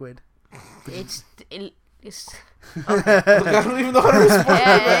nothing liquid? It's Look, I don't even know how to respond to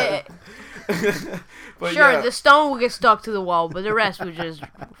that. But sure, yeah, the stone will get stuck to the wall, but the rest will just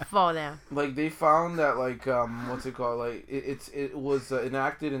fall down. like they found that like what's it called? Like it was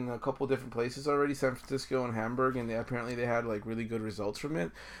enacted in a couple different places already, San Francisco and Hamburg, and apparently they had like really good results from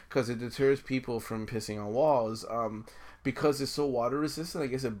it because it deters people from pissing on walls. Because it's so water resistant, I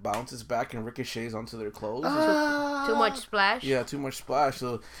guess it bounces back and ricochets onto their clothes. Too much splash. Yeah, too much splash.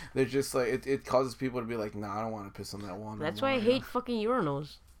 So they're just like it causes people to be like, nah, I don't want to piss on that wall. That's why I hate fucking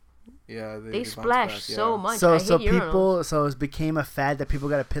urinals. Yeah, they splash back, so much. So I hate urinals. so it became a fad that people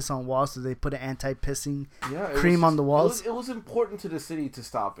got to piss on walls, so they put an anti-pissing cream on the walls. It was important to the city to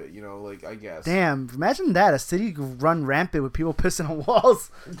stop it, you know, like I guess. Damn, imagine that, a city run rampant with people pissing on walls.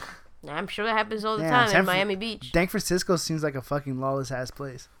 I'm sure that happens all the Yeah, time San in Fran- Miami Beach. San Francisco seems like a fucking lawless ass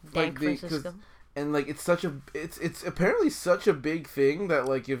place. Dank Like, 'cause- Francisco. and like it's such a it's apparently such a big thing that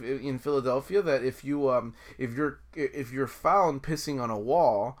like if in Philadelphia that if you're found pissing on a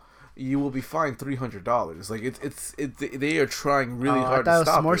wall, you will be fined $300. Like it's they are trying really I hard thought to it was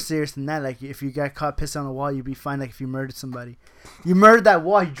stop more it. serious than that. Like if you got caught pissing on a wall, you'd be fined. Like if you murdered somebody, you murdered that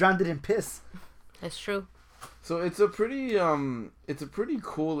wall, you drowned it in piss. That's true. So it's a pretty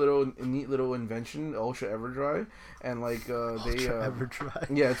cool little neat little invention, Ultra Everdry, and like they Ever try?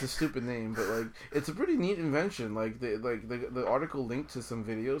 yeah, it's a stupid name, but like it's a pretty neat invention. Like the article linked to some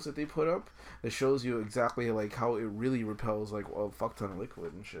videos that they put up that shows you exactly like how it really repels like a fuck ton of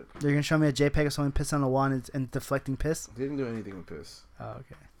liquid and shit. You're gonna show me a JPEG of someone pissing on a wall and deflecting piss? They didn't do anything with piss. Oh,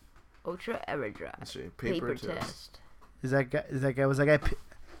 okay. Ultra Everdry. Let's see, Paper test. Was that guy?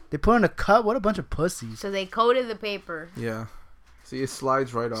 They put in a cut. What a bunch of pussies. So they coated the paper. Yeah. See, it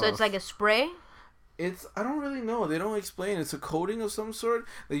slides right off. So it's like a spray. I don't really know. They don't explain. It's a coating of some sort.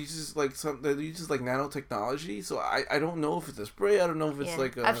 They use like nanotechnology. So I don't know if it's a spray. I don't know if it's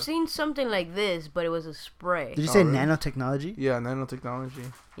like a. I've seen something like this, but it was a spray. Did you say really? nanotechnology? Yeah,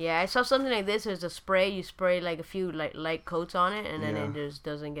 nanotechnology. Yeah, I saw something like this. There's a spray. You spray like a few like light coats on it, and then Yeah. it just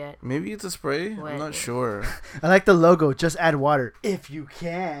doesn't get. Maybe it's a spray. Wet, I'm not yeah. sure. I like the logo. Just add water if you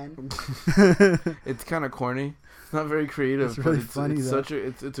can. It's kind of corny. It's not very creative. It's really but it's, funny, It's though. such a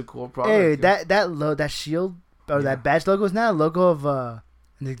it's a cool product. Hey, yeah. that shield or Yeah. that badge logo is not a logo of an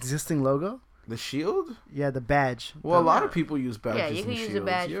existing logo. The shield. Yeah, the badge. Well, a The- lot of people use badges. Yeah, you and can use a shields.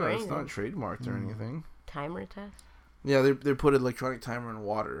 badge Yeah, for it's not anything. trademarked or anything. Timer test. Yeah, they put electronic timer in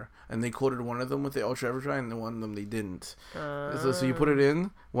water, and they coated one of them with the Ultra Everdry, and the one of them they didn't. So you put it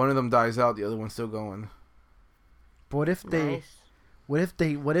in, one of them dies out, the other one's still going. But what if they? Nice.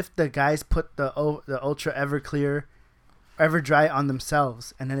 What if the guys put the Ultra Everclear, Everdry on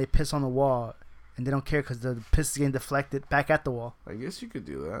themselves, and then they piss on the wall, and they don't care because the piss is getting deflected back at the wall. I guess you could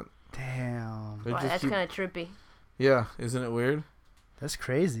do that. Damn, They Wow, just that's keep- kind of trippy. Yeah, isn't it weird? that's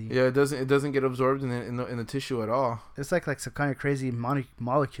crazy. Yeah, it doesn't get absorbed in the tissue at all. It's like some kind of crazy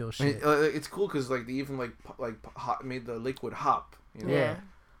molecule I shit. mean, it's cool because like they even hot made the liquid hop. You know? Yeah.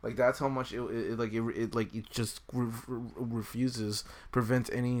 Like that's how much it just refuses, prevents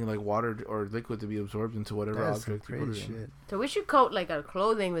any like water or liquid to be absorbed into whatever That's some object you put crazy it in. shit. So we should coat like our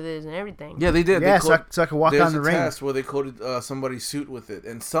clothing with this and everything. Yeah, they did. Yeah, They so I can walk There's out in a the rain. test where they coated somebody's suit with it,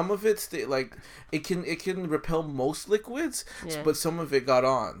 and some of it it can repel most liquids, Yeah. but some of it got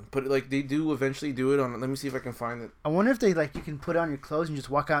on. But like they do eventually do it on. Let me see if I can find it. I wonder if they you can put it on your clothes and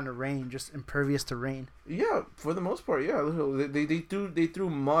just walk out in the rain, just impervious to rain. Yeah, for the most part, yeah. They threw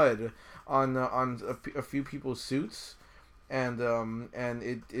mud on a few people's suits, and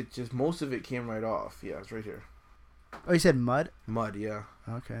it just most of it came right off. Yeah, it's right here. Oh, you said mud? Mud, yeah.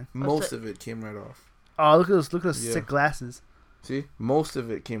 Okay. Most of it came right off. Oh, look at those Yeah. sick glasses. See, most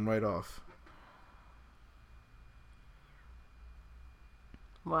of it came right off.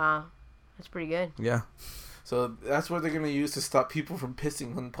 Wow, that's pretty good. Yeah. So that's what they're gonna use to stop people from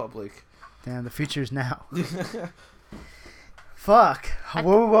pissing in public. Damn, the future's now. Fuck. What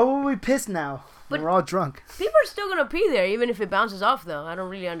would we piss now? But- We're all drunk. People are still gonna pee there, even if it bounces off. Though I don't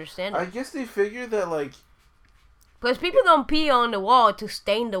really understand I it. guess they figured that like Because people don't pee on the wall to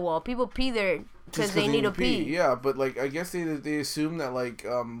stain the wall. People pee there just because they need to pee. Yeah, but like I guess they assume that like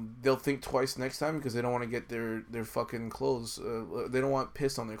they'll think twice next time because they don't want to get their fucking clothes. They don't want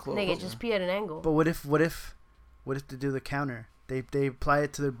piss on their clothes. Nigga, just pee at an angle. But what if they do the counter? They apply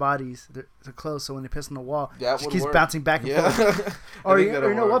it to their bodies, their clothes, so when they piss on the wall, That it just would keeps work. bouncing back and Yeah. forth. I Or think you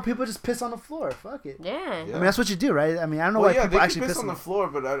that'll know work. what? People just piss on the floor. Fuck it. Yeah. Yeah. I mean, that's what you do, right? I mean, I don't know Well, why yeah, people they actually can piss piss on the floor,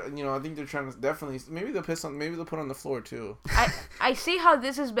 but I think they're trying to definitely maybe they'll put on the floor too. I see how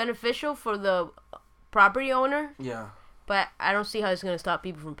this is beneficial for the property owner, Yeah. but I don't see how it's gonna stop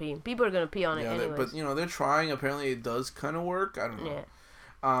people from peeing. People are gonna pee on it Yeah, anyways. but they're trying. Apparently, it does kind of work. I don't know.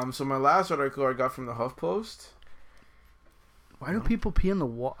 Yeah. So my last article I got from the HuffPost. Why do people pee on the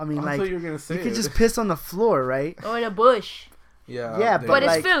wall? I mean, I thought like you were gonna say you could it. just piss on the floor, right? Oh, in a bush. Yeah. Yeah, they- But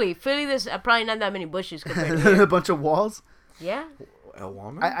like- it's Philly. Philly, there's probably not that many bushes compared to a here. bunch of walls. Yeah. El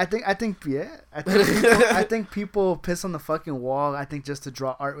Woman? I think I think people piss on the fucking wall. I think just to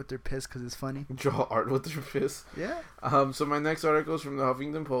draw art with their piss because it's funny. Draw art with their piss. Yeah. So my next article is from the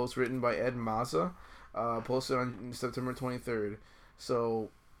Huffington Post, written by Ed Mazza, posted on September 23rd. So,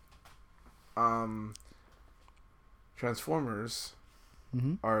 Transformers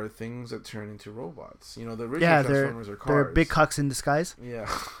Mm-hmm. are things that turn into robots. You know, the original Yeah, Transformers are they're cars. big cocks in disguise. Yeah.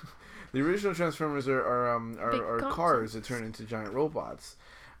 The original Transformers are cocks. cars that turn into giant robots.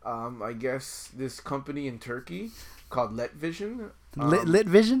 I guess this company in Turkey called Letvision Lit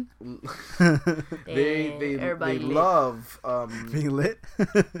Vision. They Everybody lit. love Being lit.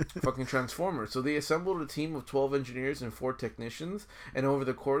 fucking Transformers. So they assembled a team of 12 engineers and 4 technicians, and over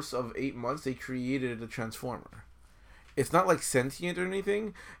the course of 8 months, they created a Transformer. It's not like sentient or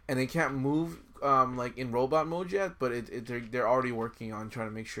anything, and they can't move like in robot mode yet, but they're already working on trying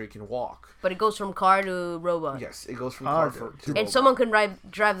to make sure it can walk. But it goes from car to robot. Yes, it goes from car to And robot. someone can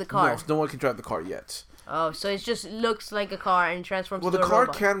drive the car. No one can drive the car yet. Oh, so it just looks like a car and transforms Well, to the a car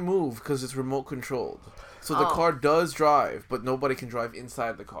robot. can move because it's remote controlled. So the Oh. car does drive, but nobody can drive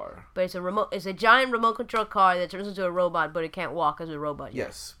inside the car. But it's a giant remote control car that turns into a robot, but it can't walk as a robot yet.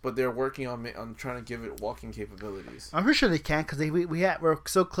 Yes, but they're working on trying to give it walking capabilities. I'm pretty sure they can because we're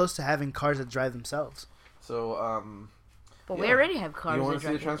so close to having cars that drive themselves. So But we Yeah. already have cars you that want to see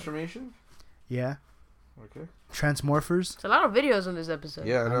the drive. transformation? Yeah. Okay. Transmorphers. It's a lot of videos in this episode.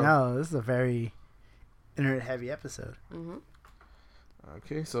 Yeah, I I know. know this is a very internet heavy episode. Mm-hmm.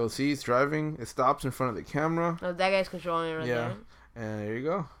 Okay, so see, it's driving. It stops in front of the camera, Oh, that guy's controlling it right Yeah. and there you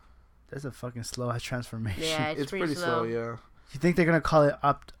go. That's a fucking slow ass transformation. there. Yeah, it's, pretty slow. Yeah. You think they're gonna call it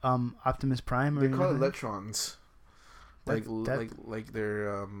Optimus Prime? Or They call it anything? Electrons. That- Like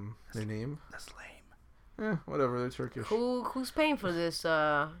their name. That's lame. Whatever. They're Turkish. Who's paying for this?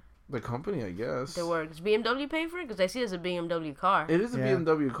 The company, I guess. The work. Is BMW paying for it? Because I see it's a BMW car. It is a Yeah.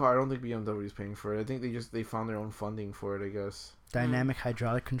 BMW car. I don't think BMW is paying for it. I think they found their own funding for it, I guess. Dynamic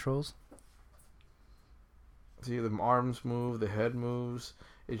hydraulic controls. See, the arms move, the head moves.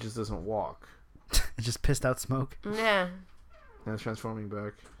 It just doesn't walk. It just pissed out smoke. Yeah, And it's transforming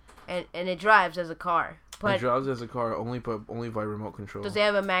back. and it drives as a car. It But drives as a car only by remote control. does it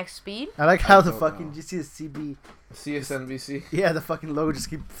have a max speed? I like how I the don't fucking. know. Did you see the CB? CSNBC. Yeah, the fucking logo just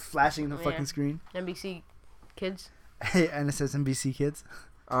keep flashing in the Yeah. fucking screen. NBC Kids. And it says NBC Kids.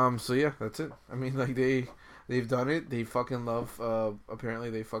 So yeah, that's it. I mean, like they've done it. They fucking love. Apparently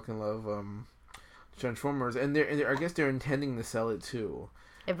they fucking love Transformers, and I guess they're intending to sell it too.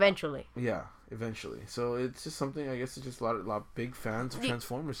 Eventually. Yeah, eventually. So it's just something. I guess it's just a lot of big fans of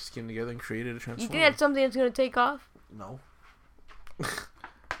Transformers just came together and created a You Transformer. think that's something that's gonna take off? No.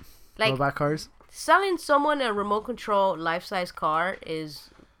 Like Robot cars. selling someone a remote control life size car is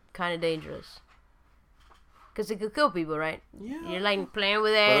kind of dangerous. Cause it could kill people, right? Yeah. You're like playing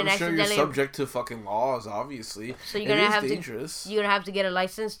with it But and I'm sure you're accidentally. subject to fucking laws, obviously. So you're It gonna is have dangerous. you're gonna have to get a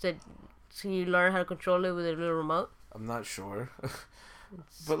license so you learn how to control it with a little remote. I'm not sure.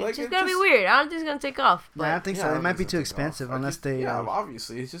 It's But like, just it gonna be weird. I don't think it's gonna take off. Yeah, I But don't think Yeah, so. I It don't might think be it's too gonna take expensive off. unless they. Yeah,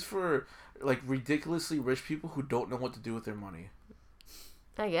 obviously, it's just for like ridiculously rich people who don't know what to do with their money.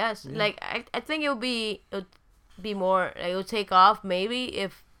 I guess Yeah. like I think it'll be more like it'll take off maybe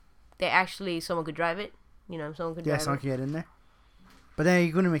if they actually someone could drive it. You know, someone could Yeah, drive someone it. can get in there. But then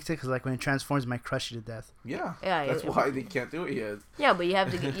you're gonna make it because like when it transforms, it might crush you to death. Yeah, Yeah, that's yeah. why they can't do it yet. Yeah, but you have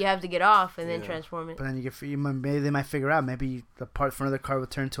to get off and then Yeah. transform it. But then maybe they might figure out maybe the part from another car will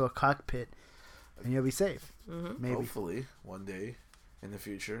turn to a cockpit, and you'll be safe. Hmm. Maybe. Hopefully, one day in the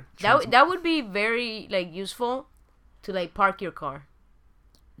future. That would be very like useful to like park your car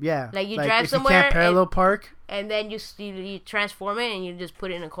Yeah. Like, you drive if somewhere you can't parallel park. and then you transform it and you just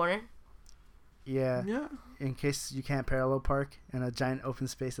put it in a corner. Yeah. Yeah, In case you can't parallel park in a giant open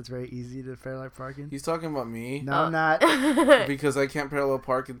space that's very easy to parallel park in. he's talking about me No, I'm not. because I can't parallel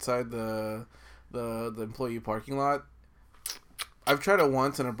park inside the employee parking lot. I've tried it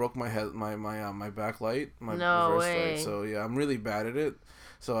once and I broke my backlight, my No reverse way. light. So yeah, I'm really bad at it.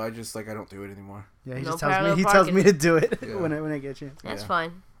 So I just I don't do it anymore. Yeah, he No just tells me. parallel He tells me parking. to do it Yeah. when I get a chance. That's Yeah.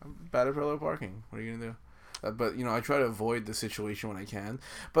 fine. I'm bad at parallel parking. What are you gonna do? But I try to avoid the situation when I can.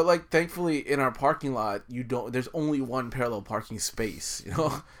 But like, thankfully, in our parking lot, there's only one parallel parking space.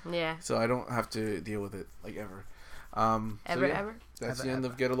 Yeah. So I don't have to deal with it like ever. So Ever, yeah, ever. That's Ever, the end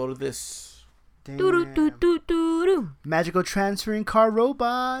of Get a Load of This. Damn. Doo doo doo doo doo doo. Magical transferring car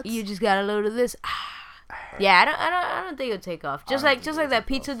robots. You just got a load of this. Yeah, I don't think it'll take off. Just I don't like think that it'll take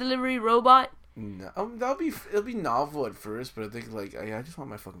pizza delivery robot. No, it'll be novel at first, but I think like I just want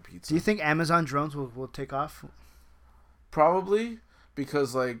my fucking pizza. Do you think Amazon drones will take off? Probably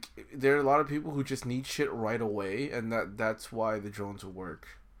because like there are a lot of people who just need shit right away, and that's why the drones will work.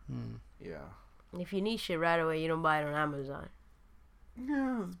 Hmm. Yeah. If you need shit right away, you don't buy it on Amazon.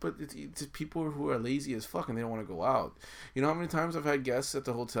 Yeah, but it's people who are lazy as fuck and they don't want to go out. You know how many times I've had guests at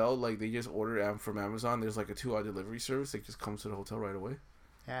the hotel, like they just order from Amazon. There's like a 2-hour delivery service that just comes to the hotel right away.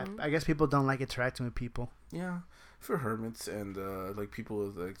 Yeah, Mhm. I guess people don't like interacting with people. Yeah, for hermits and like people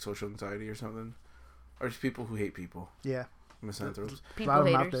with like social anxiety or something, or just people who hate people, Yeah, misanthropes. People of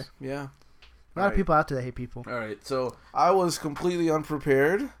 'em out haters. Yeah, a lot of people out there that hate people. All right, so I was completely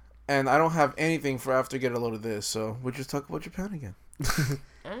unprepared. And I don't have anything for after get a load of this, so we'll just talk about Japan again.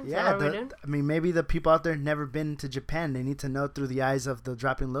 Yeah, I mean, maybe the people out there never been to Japan. They need to know through the eyes of the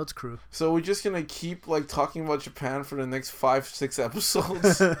Dropping Loads crew. So we're just gonna keep like talking about Japan for the next 5-6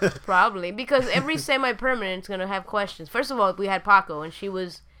 episodes. Probably, because every semi-permanent's gonna have questions. First of all, we had Paco, and she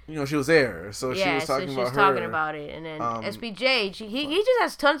was... She was there, so she was talking about her. talking about it. And then SBJ, he just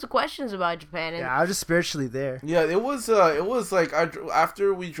has tons of questions about Japan. And yeah, I was just spiritually there. Yeah, it was like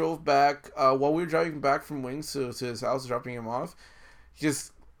after we drove back, while we were driving back from Wings to his house, dropping him off,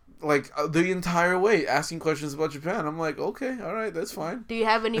 just like the entire way asking questions about Japan. I'm like, okay, all right, that's fine. Do you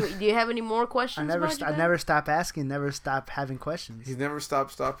have any more questions? I never stop asking, never stop having questions. He's never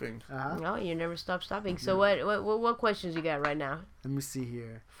stopped stopping. No, you never stop stopping. So what questions you got right now? Let me see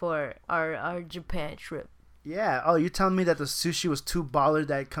here. For our Japan trip. Yeah. Oh, you telling me that the sushi was too baller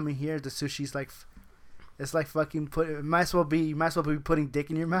that coming here the sushi's like, it's like fucking might as well be putting dick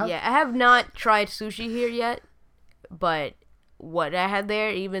in your mouth. Yeah, I have not tried sushi here yet, but what I had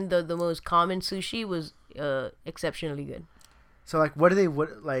there, even though the most common sushi was exceptionally good. So like,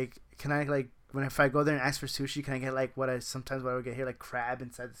 can I like if I go there and ask for sushi, can I get like what I would get here, like crab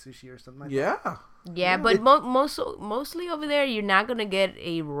inside the sushi or something like that? Yeah, but mostly over there, you're not gonna get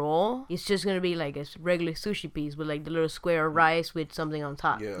a roll. It's just gonna be like a regular sushi piece with like the little square of rice with something on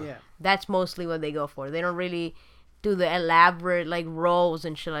top. Yeah. That's mostly what they go for. They don't really do the elaborate like rolls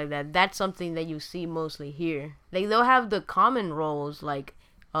and shit like that. That's something that you see mostly here. Like they'll have the common rolls like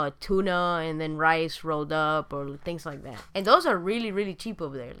tuna and then rice rolled up or things like that. And those are really, really cheap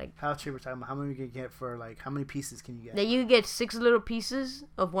over there. Like how cheap we're talking about? How many you can get for like how many pieces can you get? That you get 6 little pieces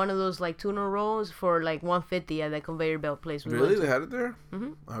of one of those like tuna rolls for like $150 at that conveyor belt place. Really, they had it there?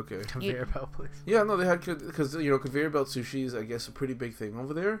 Mm-hmm. Okay. Conveyor belt place. Yeah, no, they had because conveyor belt sushi is I guess a pretty big thing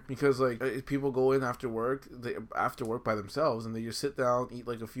over there because like people go in after work by themselves and they just sit down, eat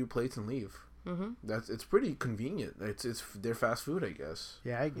like a few plates and leave. Mm-hmm. It's pretty convenient. It's their fast food, I guess.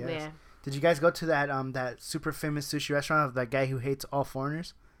 Yeah, I guess. Yeah. Did you guys go to that super famous sushi restaurant of that guy who hates all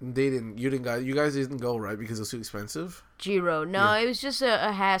foreigners? They didn't. You guys didn't go, right? Because it was too expensive. Jiro. No, It was just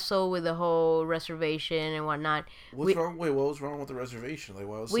a hassle with the whole reservation and whatnot. What's wrong? Wait, what was wrong with the reservation? Like,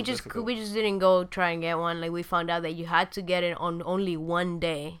 why was we just didn't go try and get one. Like we found out that you had to get it on only one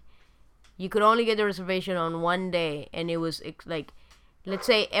day. You could only get the reservation on one day, and it was like. Let's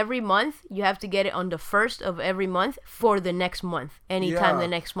say every month you have to get it on the 1st of every month for the next month, anytime the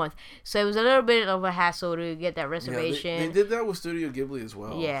next month. So it was a little bit of a hassle to get that reservation. Yeah, they did that with Studio Ghibli as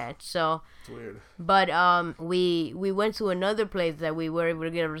well. Yeah, so it's weird. But we went to another place that we were able to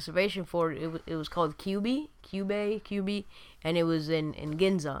get a reservation for. It was called QB, and it was in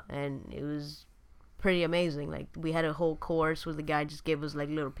Ginza, and it was pretty amazing. Like we had a whole course where the guy just gave us like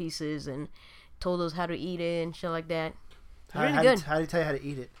little pieces and told us how to eat it and shit like that. Really good. How do you tell you how to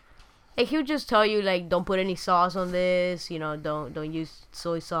eat it? Like he'll just tell you like don't put any sauce on this, don't use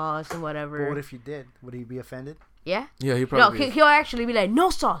soy sauce and whatever. But what if you did? Would he be offended? Yeah. Yeah, he probably. No, he'll actually be like no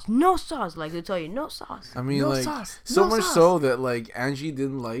sauce. Like he'll tell you no sauce. I mean, no like sauce, so no much sauce. so that like Angie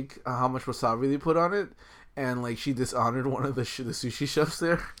didn't like how much wasabi they put on it. And like she dishonored one of the sushi chefs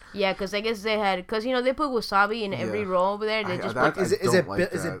there. Yeah, because I guess they they put wasabi in every roll over there. They just put is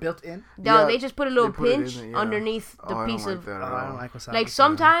it built in? No, Yeah, they just put a little pinch in, underneath the I piece don't of. like that Oh, at I all. don't like wasabi. Like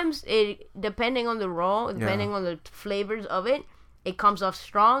sometimes it, depending on the roll, depending on the flavors of it, it comes off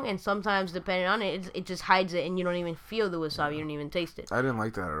strong, and sometimes depending on it just hides it, and you don't even feel the wasabi. You don't even taste it. I didn't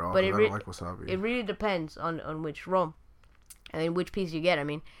like that at all. But I don't like wasabi. It really depends on which roll, and which piece you get. I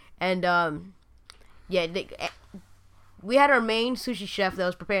mean, and we had our main sushi chef that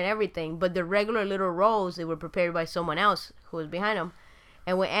was preparing everything, but the regular little rolls, they were prepared by someone else who was behind them.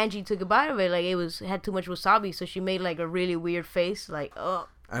 And when Angie took a bite of it, like it had too much wasabi, so she made like a really weird face, like oh.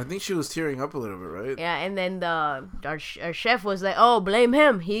 I think she was tearing up a little bit, right? Yeah, and then our chef was like, "Oh, blame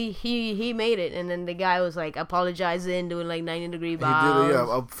him. He made it." And then the guy was like apologizing, doing like 90-degree bows. He did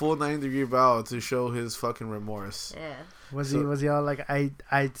a full 90-degree bow to show his fucking remorse. Yeah. Was he all like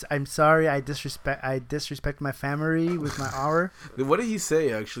I'm sorry, I disrespect my family with my hour? What did he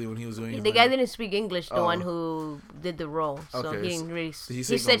say actually when he was doing it? The guy didn't speak English, the one who did the role, so Okay, he didn't really. Did He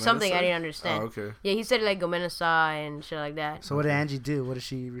said something I "Gomenasai"? didn't understand. Oh, okay. Yeah, he said like "gomenasai" and shit like that. So what did Angie do? What did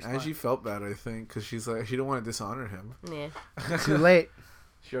she respond? Angie felt bad, I think, because she's like she didn't want to dishonor him. Yeah. Too late.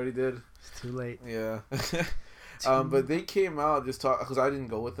 She already did. It's too late. Yeah. But they came out just talk because I didn't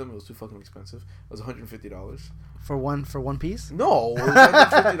go with them. It was too fucking expensive. It was $150. For one piece? No, it was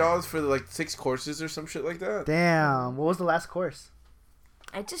 $150 for like 6 courses or some shit like that. Damn. What was the last course?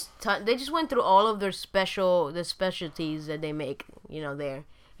 They just went through all of their specialties that they make, there.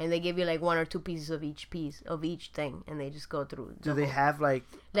 and they give you like 1 or 2 pieces of each thing, and they just go through. Do they have like?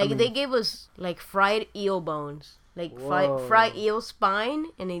 They gave us like fried eel bones, like Whoa. fried eel spine,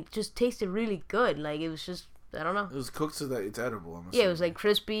 and it just tasted really good. Like it was just, I don't know. It was cooked so that it's edible. I'm Yeah, it was assuming. like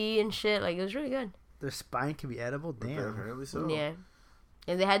crispy and shit. Like it was really good. Their spine can be edible. Damn. Apparently so. Yeah.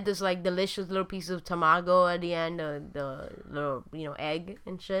 And they had this like delicious little piece of tamago at the end, the little egg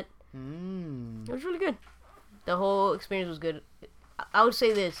and shit. Mm. It was really good. The whole experience was good. I would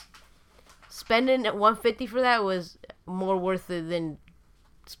say this: spending $150 for that was more worth it than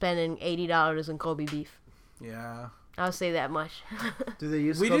spending $80 on Kobe beef. Yeah. I'll say that much. Do they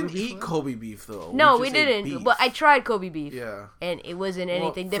use? We Kobe didn't beef eat for it? Kobe beef though. No, we just ate didn't. beef. But I tried Kobe beef. Yeah. And it wasn't Well,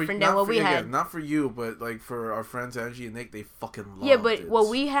 anything for- different not than what for- we had. again, not for you, but like for our friends Angie and Nick, they fucking loved Yeah, but it. what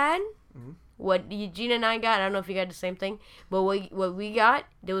we had, Mhm. what Eugene and I got, I don't know if you got the same thing, but what we got,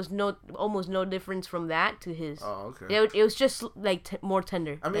 there was almost no difference from that to his. Oh, okay. It was just like more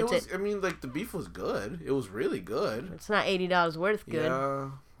tender. I mean, That's it was. I mean, like the beef was good. It was really good. It's not $80 worth good. Yeah,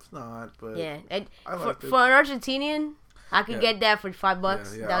 it's not. But Yeah, and I for, liked it. for an Argentinian, I could Yeah. get that for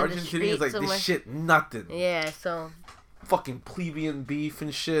 $5 yeah. down the street Argentinians like somewhere. this shit nothing. Yeah, so Fucking plebeian beef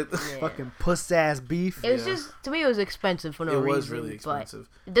and shit. yeah. Fucking puss ass beef. It was Yeah. just, to me, it was expensive for no It reason. was really expensive.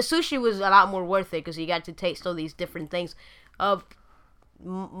 But the sushi was a lot more worth it because you got to taste all these different things.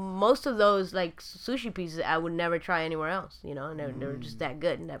 Most of those like sushi pieces I would never try anywhere else. You know, and they were just that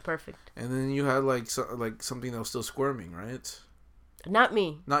good and that perfect. And then you had like something that was still squirming, right? Not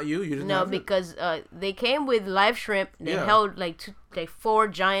me. Not you. You didn't. No, have it? because they came with live shrimp. They Yeah. held like 4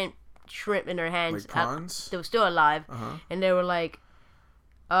 giant shrimp in their hands. Like prawns. They were still alive, Uh-huh. and they were like,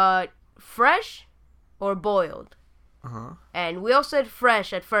 fresh or boiled. Uh-huh. And we all said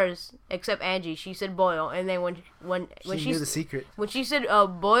fresh at first, except Angie. She said boil, and then when She knew the secret. when she said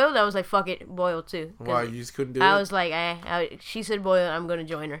boiled, I was like, fuck it, boil too. 'Cause Why you just couldn't do I it? was like, she said boil, I'm gonna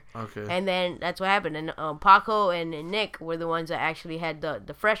join her. Okay. And then that's what happened. And Paco and Nick were the ones that actually had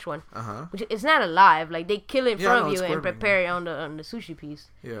the fresh one, Uh-huh. which it's not alive. Like they kill it in Yeah, front no, of it's you and squirming, prepare it on the sushi piece.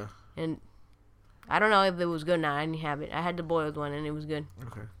 Yeah. And I don't know if it was good or not. I didn't have it. I had the boiled one, and it was good.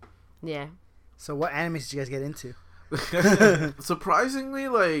 Okay. Yeah. So what animes did you guys get into? Surprisingly,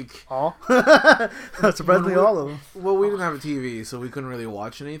 like, All. Surprisingly, all of them. well, we didn't have a TV, so we couldn't really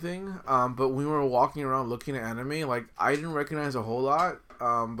watch anything. But we were walking around looking at anime. Like, I didn't recognize a whole lot.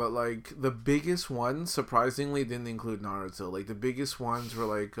 But like the biggest ones, surprisingly, didn't include Naruto. Like the biggest ones were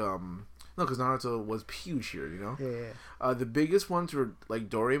like, no, because Naruto was huge here, you know. Yeah. The biggest ones were like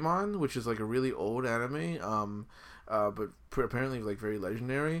Doraemon, which is like a really old anime. But apparently like very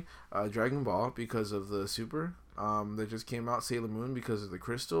legendary. Dragon Ball because of the Super. That just came out. Sailor Moon because of the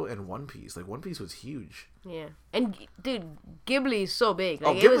Crystal, and One Piece. Like One Piece was huge. Yeah. And dude, Ghibli is so big.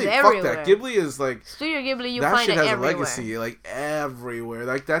 Like Oh, it was Ghibli! everywhere. Fuck that. Ghibli is like Studio Ghibli, you that find shit it has everywhere. a legacy, like everywhere.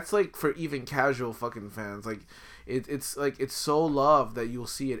 Like that's like for even casual fucking fans. Like it's like it's so loved that you'll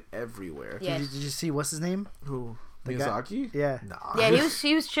see it everywhere. Yeah. Did you see what's his name? Who? The guy- Miyazaki? Yeah. Nah. Yeah,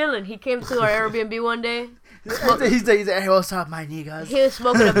 he was chilling. He came to our Airbnb one day. he's like, hey, what's up, my niggas? He was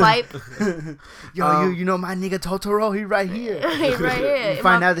smoking a pipe. Yo, you know my nigga Totoro? He right here. He right here. You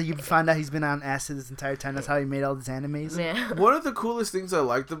find out he's been on acid this entire time. That's how he made all these animes. Yeah. One of the coolest things I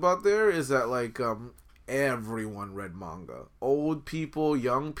liked about there is that like everyone read manga. Old people,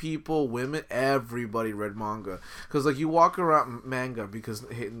 young people, women, everybody read manga. Because like you walk around manga because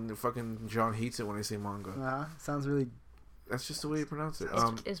fucking John hates it when I say manga. Sounds really. That's just the way you pronounce it.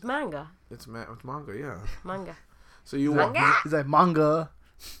 It's manga. It's manga, yeah. Manga. So you walk, He's like manga.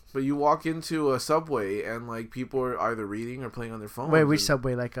 but you walk into a subway and like people are either reading or playing on their phones. Wait, which and-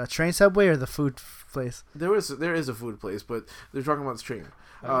 subway? Like a train subway or the food place? There is a food place, but they're talking about the train.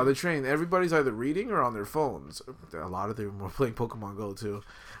 The train. Everybody's either reading or on their phones. A lot of them were playing Pokemon Go too.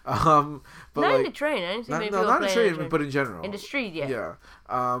 But Not like, in the train. I didn't see many people not in the playing train, but in general. in the street, yeah.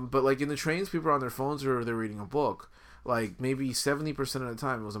 Yeah. But like in the trains, people are on their phones or they're reading a book. Like maybe 70% of the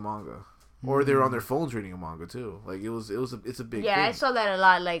time it was a manga, or they're on their phones reading a manga too. Like it's a big. Yeah, thing. I saw that a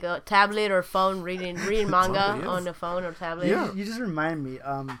lot, like a tablet or phone reading manga Manga, yeah. on the phone or tablet. Yeah. You just remind me.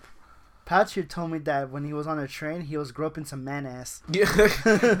 Patch here told me that when he was on a train, he was groping some man ass. Yeah,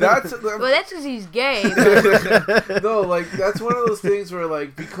 that's Well, that's because he's gay. But no, like that's one of those things where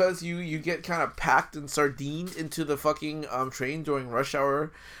like because you get kind of packed and sardined into the fucking train during rush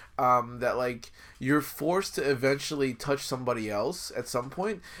hour, that like you're forced to eventually touch somebody else at some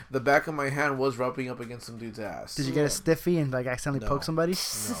point. The back of my hand was rubbing up against some dude's ass. Did you get a stiffy and like accidentally poke somebody?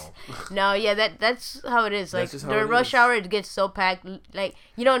 No. No, yeah, that's how it is. Like That's just how during it rush is. hour, it gets so packed. Like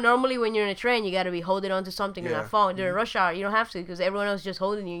normally when you're in a train, you got to be holding on to something and Yeah. not falling. During rush hour, you don't have to because everyone else is just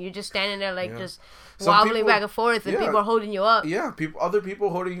holding you. You're just standing there like Yeah. just Some wobbling people- back and forth, and yeah. people are holding you up. Yeah, other people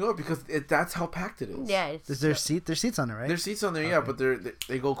holding you up because that's how packed it is. Yeah, it's, Is there seats on it, right? There's seats on there, yeah, but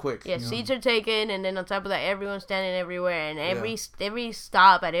they go quick. yeah, you know? seats are taken, and then on top of that, everyone's standing everywhere, and every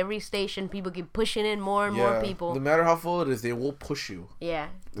stop at every station, people keep pushing in more and more people. No matter how full it is, they will push you. Yeah,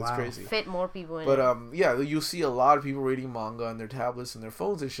 It's Wow. crazy. fit more people in. But it. yeah, you see a lot of people reading manga on their tablets and their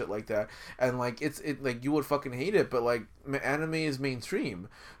phones and shit like that, and like it's like you would fucking hate it, but like anime is mainstream.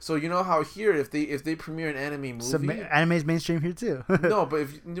 So you know how here if they premiere an anime movie, So anime's mainstream here too. no, but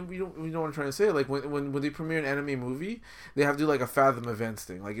if you know what I'm trying to say, like when they premiere an anime movie, they have to do like a Fathom events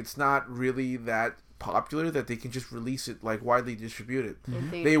thing. Like it's not really that popular that they can just release it like widely distributed.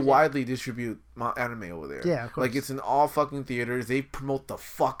 In They theaters, widely distribute anime over there. Yeah, of course. Like it's in all fucking theaters. They promote the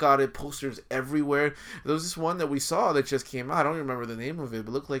fuck out of it. Posters everywhere. There was this one that we saw that just came out. I don't remember the name of it,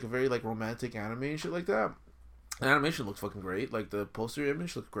 but it looked like a very like romantic anime and shit like that. The animation looks fucking great. Like the poster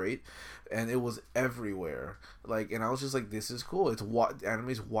image looked great, and it was everywhere. Like, and I was just like, "This is cool." It's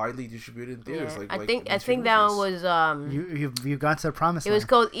anime's widely distributed in theaters. Yeah. Like, I think mainstream that one movies. was You've gone to the promised it was land.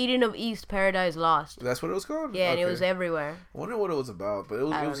 called Eden of East, Paradise Lost. That's what it was called. Yeah, and it Okay. was everywhere. I wonder what it was about, but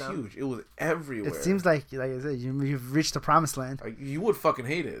it I was don't know. huge. It was everywhere. It seems like I said, you've reached the promised land. like you would fucking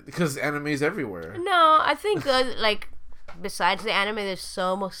hate it because anime's everywhere. No, I think like besides the anime, there's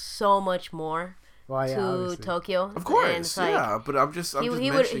so much more Well, yeah, to obviously. Tokyo. Of And course, it's like, yeah. But I'm just he would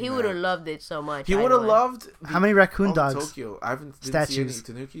mentioning have that. loved it so much. He I would have know. loved How many raccoon Oh, dogs? Tokyo. I didn't Statues.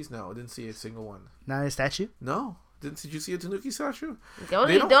 see any Tanukis. No, I didn't see a single one. Not a statue? No, did you see a Tanuki statue? The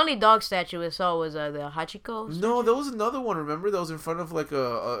only dog statue we saw was the Hachiko. No, there was another one. Remember, that was in front of like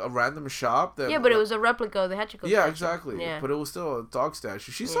a random shop. That Yeah, but it was a replica of the Hachiko. Yeah, statue. exactly. Yeah. But it was still a dog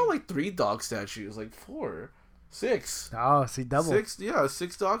statue. She saw like 3 dog statues, like 4, 6. Oh, see, double.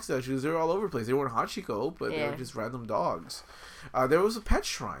 6 dog statues. They were all over the place. They weren't Hachiko, but they Yeah. were just random dogs. There was a pet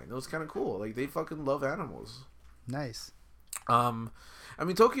shrine. It was kind of cool. Like they fucking love animals. Nice. I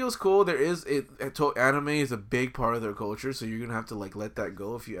mean, Tokyo's cool. There is anime is a big part of their culture, so you're gonna have to like let that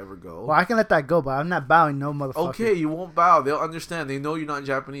go if you ever go. Well, I can let that go, but I'm not bowing no motherfucker. Okay, you won't bow. They'll understand. They know you're not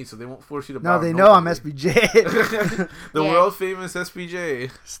Japanese, so they won't force you to bow. No, they know I'm nobody. SBJ. The Yeah. world famous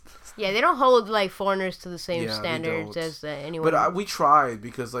SPJ. Yeah, they don't hold like foreigners to the same Yeah, they standards don't. as anyone. But we tried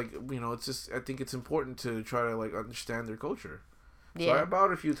because, like, it's just I think it's important to try to like understand their culture. So yeah. I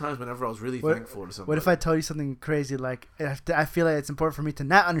bowed a few times whenever I was really What- thankful to somebody. What if I told you something crazy like I feel like it's important for me to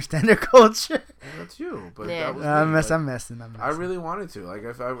not understand their culture? Well, that's you, but Yeah. that was I'm me. messing. Like, I'm messing. I really wanted to. Like,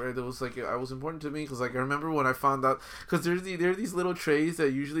 if it was like it was important to me because, like, I remember when I found out because there are these little trays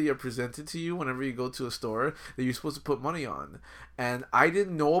that usually are presented to you whenever you go to a store that you're supposed to put money on, and I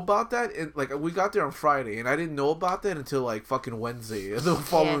didn't know about that. And like, we got there on Friday, and I didn't know about that until like fucking Wednesday the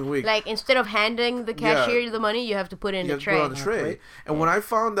following week. Like instead of handing the cashier the money, you have to put it in You the have to put it tray. on the tray. And when I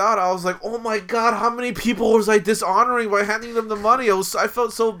found out, I was like, "Oh my god, how many people was I dishonoring by handing them the money?" I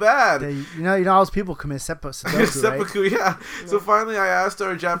felt so bad. You know, all those people commit Sudoku, right? Seppuku, yeah. So finally, I asked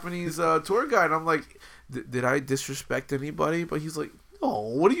our Japanese tour guide. I'm like, "Did I disrespect anybody?" But he's like, "No,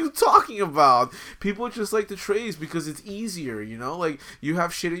 what are you talking about? People just like the trays because it's easier, you know. Like you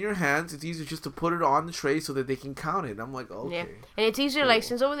have shit in your hands, it's easier just to put it on the tray so that they can count it." I'm like, "Okay." Yeah, and it's easier like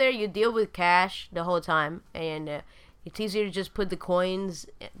since over there you deal with cash the whole time, and it's easier to just put the coins,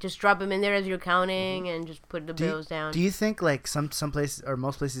 just drop them in there as you're counting, and just put the bills down. Do you think like some places or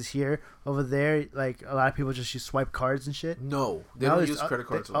most places here over there, like a lot of people just use swipe cards and shit? No, they No, don't it's- use credit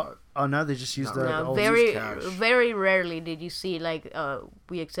cards a lot. Oh no, they just use Not the really. the No, old- very, cash. very rarely did you see like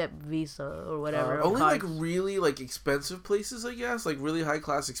we accept Visa or whatever. or Only like cards. really like expensive places, I guess. Like really high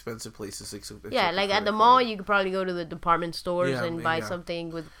class expensive places. Yeah, like at the mall, you could probably go to the department stores Yeah, and buy yeah.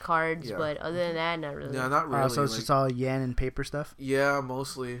 something with cards, Yeah. but other than that, not really. Yeah, not really. so it's like, just all yen and paper stuff. yeah,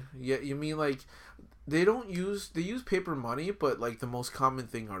 mostly. Yeah, you mean like they use paper money, but like the most common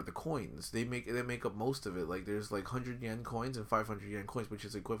thing are the coins. They make up most of it. Like there's like 100 yen coins and 500 yen coins, which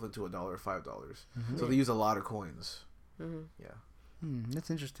is equivalent to $1 or $5. So they use a lot of coins. Mhm. Yeah. That's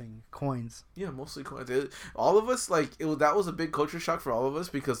interesting. Coins. Yeah, mostly coins. All of us, like, that was a big culture shock for all of us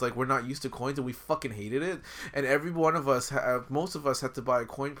because, like, we're not used to coins and we fucking hated it. And every one of us, most of us had to buy a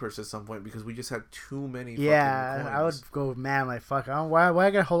coin purse at some point because we just had too many Yeah, fucking I would coins. go mad. Like fuck, why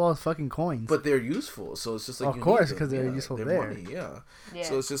I gotta hold all those fucking coins? But they're useful, so it's just like, Of you course, need them. 'cause they're Yeah, useful they're there. money, yeah. Yeah.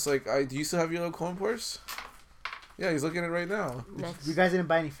 So it's just like, do you still have your little coin purse? Yeah, he's looking at it right now. You guys didn't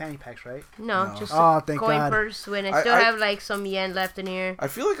buy any fanny packs, right? No, No. just Oh, a thank coin God. purse. When I still have like some yen left in here. I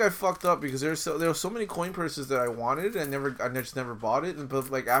feel like I fucked up because there were so many coin purses that I wanted and I just never bought it.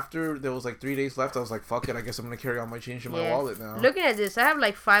 But like after there was like 3 days left, I was like, fuck it, I guess I'm gonna carry all my change in my wallet now. Looking at this, I have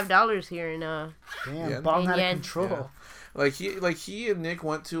like $5 here in Damn, Yen? balling out of Yen. control. Yeah. Like he and Nick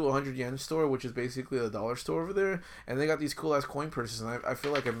went to a 100 yen store, which is basically a dollar store over there, and they got these cool ass coin purses, and I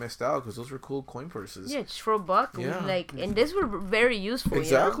feel like I missed out because those were cool coin purses. Yeah, just for $1. Yeah. Like, and these were very useful.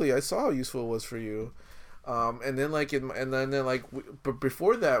 Exactly, You know? I saw how useful it was for you. And then but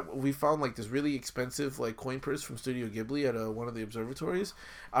before that, we found like this really expensive like coin purse from Studio Ghibli at one of the observatories.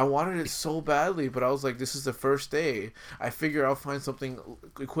 I wanted it so badly, but I was like, this is the first day. I figure I'll find something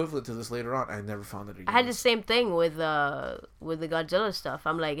equivalent to this later on. I never found it again. I had the same thing with the Godzilla stuff.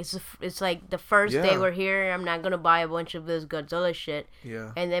 I'm like, it's like the first day we're here. I'm not gonna buy a bunch of this Godzilla shit.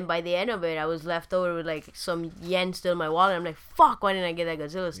 Yeah. And then by the end of it, I was left over with like some yen still in my wallet. I'm like, fuck, why didn't I get that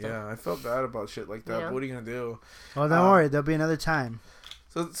Godzilla stuff? Yeah, I felt bad about shit like that. Yeah. But what are you gonna do? Well, don't worry, there'll be another time.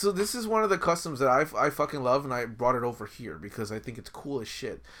 So this is one of the customs that I fucking love, and I brought it over here because I think it's cool as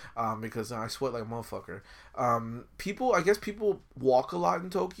shit. Because I sweat like a motherfucker. I guess people walk a lot in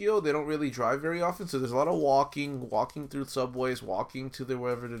Tokyo. They don't really drive very often, so there's a lot of walking through subways, walking to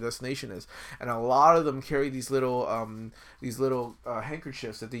wherever the destination is, and a lot of them carry these little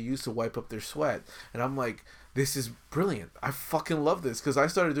handkerchiefs that they use to wipe up their sweat. And I'm like, this is brilliant. I fucking love this because I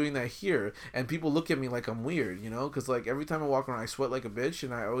started doing that here, and people look at me like I'm weird, you know? Because like every time I walk around, I sweat like a bitch,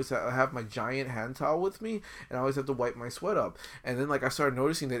 and I always have my giant hand towel with me, and I always have to wipe my sweat up. And then like I started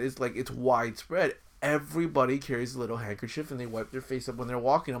noticing that it's widespread. Everybody carries a little handkerchief, and they wipe their face up when they're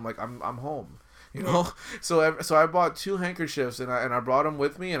walking. I'm like, I'm home. You know, so I bought 2 handkerchiefs and I brought them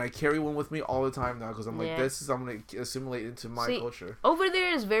with me, and I carry one with me all the time now because I'm like, I'm gonna assimilate into my culture. Over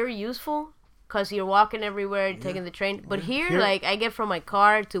there is very useful. Because you're walking everywhere, taking the train. But here, like, I get from my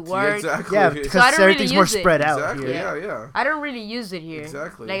car to work. Exactly. Yeah, because So I don't everything's really more use it. spread out. Exactly. Here. Yeah. I don't really use it here.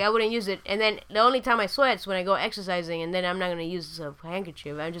 Exactly. Like, I wouldn't use it. And then the only time I sweat is when I go exercising, and then I'm not going to use a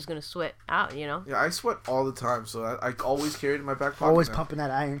handkerchief. I'm just going to sweat out, you know? Yeah, I sweat all the time, so I always carry it in my back pocket. Always now. pumping that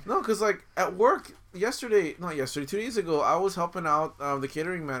iron. No, because like at work 2 days ago, I was helping out the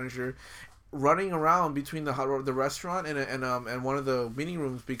catering manager, running around between the restaurant and one of the meeting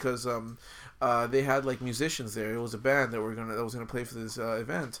rooms because they had like musicians there. It was a band that was gonna play for this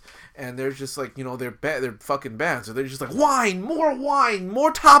event, and they're just like, you know, they're fucking bands, so they're just like, wine, more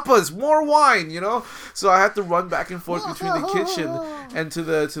tapas, more wine, you know. So I had to run back and forth between the kitchen and to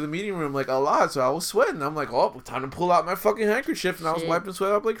the meeting room like a lot. So I was sweating. I'm like, oh, time to pull out my fucking handkerchief, and I was wiping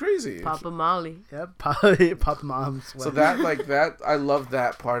sweat up like crazy. Papa Molly. Yep, Papa Mom's. So that I love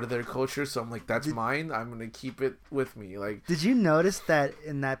that part of their culture. So I'm like, that's mine. I'm gonna keep it with me. Like, did you notice that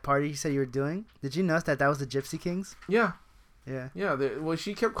in that party you said you were doing? Did you notice that was the Gypsy Kings? yeah. Yeah. Well,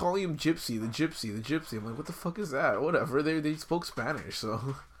 she kept calling him Gypsy. I'm like, what the fuck is that? Whatever. They spoke Spanish,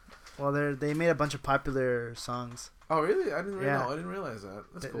 so. Well, they made a bunch of popular songs. Oh really? I didn't know. I didn't realize that.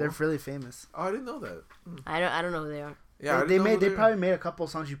 That's cool. They're really famous. Oh, I didn't know that. I don't know who they are. Yeah, they probably made a couple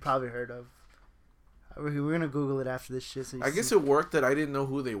of songs you probably heard of. We're gonna Google it after this shit. So I guess it worked that I didn't know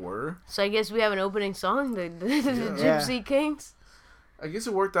who they were. So I guess we have an opening song, the Gypsy Kings. I guess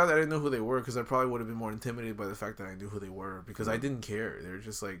it worked out that I didn't know who they were because I probably would have been more intimidated by the fact that I knew who they were because I didn't care. They were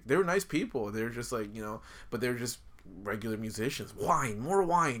just like, they were nice people. They were just like, you know, but they were just regular musicians. More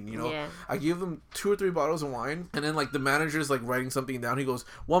wine, you know. Yeah. I gave them 2 or 3 bottles of wine, and then like the manager's like writing something down. He goes,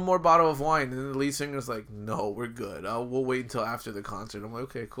 1 more bottle of wine, and then the lead singer's like, no, we're good. We'll wait until after the concert. I'm like,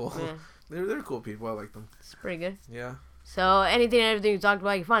 okay, cool. Yeah. They're cool people. I like them. It's pretty good. Yeah. So anything and everything we talked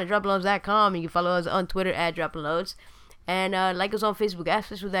about, you can find at droploads.com. You can follow us on Twitter at droploads. And like us on Facebook at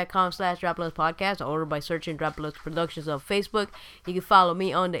facebook.com/droploadspodcast or by searching Droploads Productions on Facebook. You can follow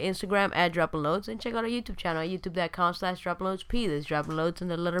me on the Instagram at droploads and check out our YouTube channel at youtube.com/droploadspd. That's droploads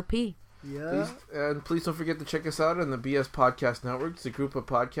and the letter P. Yeah. Please don't forget to check us out on the BS Podcast Network. It's a group of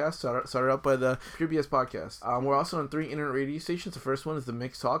podcasts started up by the Pure BS Podcast. We're also on 3 internet radio stations. The first one is the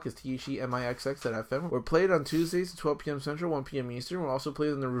Mix Talk. It's THEMIXX.FM. We're played on Tuesdays at 12 p.m. Central, 1 p.m. Eastern. We're also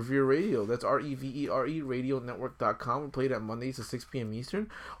played on the Revere Radio. That's REVERE radionetwork.com. We're played on Mondays at 6 p.m. Eastern.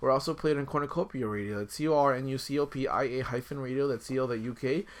 We're also played on Cornucopia Radio. That's CORNUCOPIA-radio. That's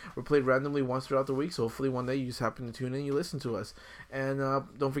CL.UK. We're played randomly once throughout the week, so hopefully one day you just happen to tune in and you listen to us. And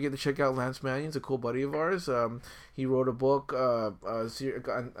don't forget to check out Lance Mannion's a cool buddy of ours. He wrote a book,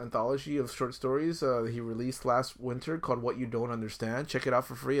 an anthology of short stories he released last winter called What You Don't Understand. Check it out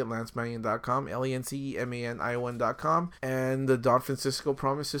for free at lancemanion.com, LANCEMANION.com. And the Don Francisco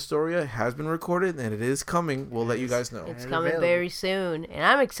Promise Historia has been recorded, and it is coming. We'll let you guys know. It's coming very soon, and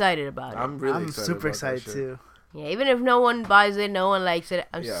I'm excited about it. I'm really I'm excited super about that excited shit. too. Yeah, even if no one buys it, no one likes it,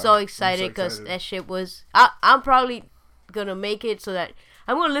 I'm Yeah, so I'm excited so because excited. that shit was. I'm probably gonna make it so that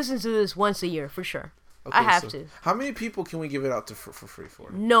I'm gonna listen to this once a year for sure. I have to. How many people can we give it out to for free for?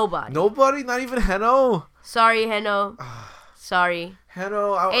 Nobody. Nobody? Not even Heno? Sorry, Heno. Sorry.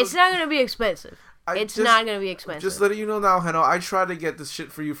 Heno, It's not gonna be expensive. It's not gonna be expensive. Just letting you know now, Heno, I try to get this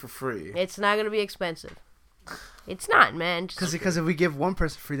shit for you for free. It's not gonna be expensive. It's not, man. Because if we give one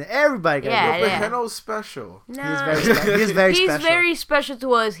person free, then everybody got Yeah, it. But yeah. Heno's special. He is Nah. very, he is very He's special. very special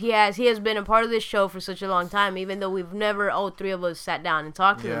to us. He has been a part of this show for such a long time, even though we've never all three of us sat down and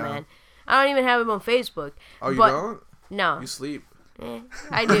talked to him, Yeah. man. I don't even have him on Facebook. Oh, you but, don't? No. You sleep.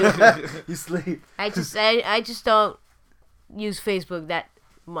 I do. You sleep. I just don't use Facebook that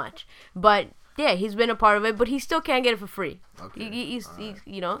much. But yeah, he's been a part of it, but he still can't get it for free. Okay. He's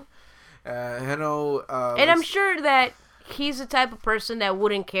you know. Heno. And I'm sure that he's the type of person that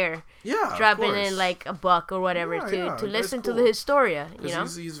wouldn't care yeah, dropping in like $1 or whatever Yeah, to yeah, to that's listen to cool. the Historia. You know.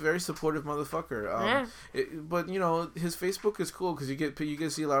 He's a very supportive motherfucker. Yeah. But you know his Facebook is cool because you get to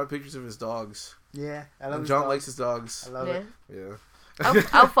see a lot of pictures of his dogs. Yeah, I love And his John dog. likes his dogs. I love Yeah. it. Yeah.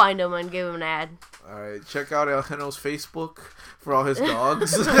 I'll find him and give him an ad. All right, check out El Heno's Facebook for all his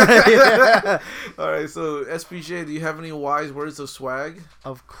dogs. All right, so SPJ, do you have any wise words of swag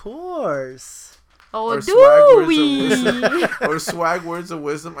Of course. Oh, Or do swag words we? of or swag words of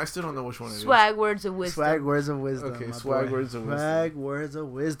wisdom? I still don't know which one it is. Swag words of wisdom. Swag words of wisdom. Okay, my swag boy. words of wisdom. Swag words of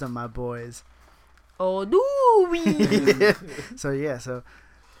wisdom, my boys. Oh, do we? So yeah, so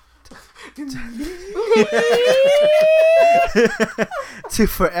to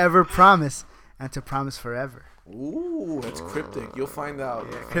forever promise and to promise forever. Ooh, that's cryptic. You'll find out.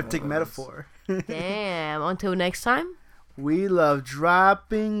 Cryptic metaphor. Damn. Until next time. We love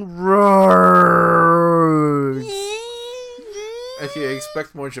dropping roads. Okay,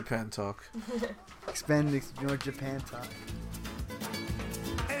 expect more Japan talk. Expand your Japan talk.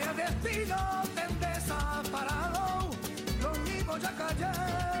 El destino te han desamparado, los mismos ya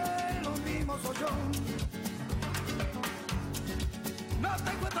callé, los mismos soy yo. No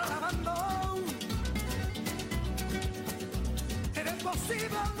te encuentro lavando, eres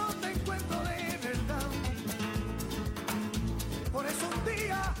posible, no te encuentro de verdad. Por eso un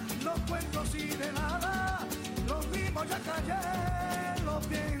día no encuentro así de nada, los mismos ya callé, lo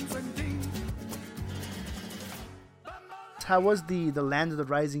pienso en ti. How was the land of the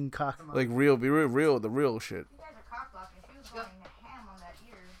rising cock? Like real, be real, the real shit. You guys are cock blocking. She was going ham on that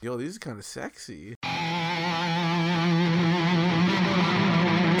ear. Yo, these are kind of sexy.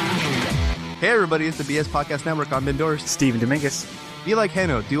 Hey everybody, it's the BS Podcast Network. I'm Ben Dorst. Steven Dominguez. Be like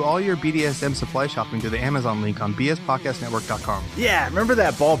Heno. Do all your BDSM supply shopping through the Amazon link on bspodcastnetwork.com. Yeah, remember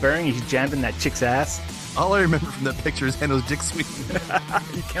that ball bearing you jammed in that chick's ass? All I remember from that picture is Heno's dick sweet.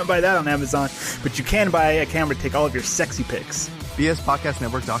 You can't buy that on Amazon, but you can buy a camera to take all of your sexy pics.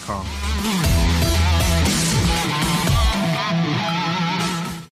 bspodcastnetwork.com.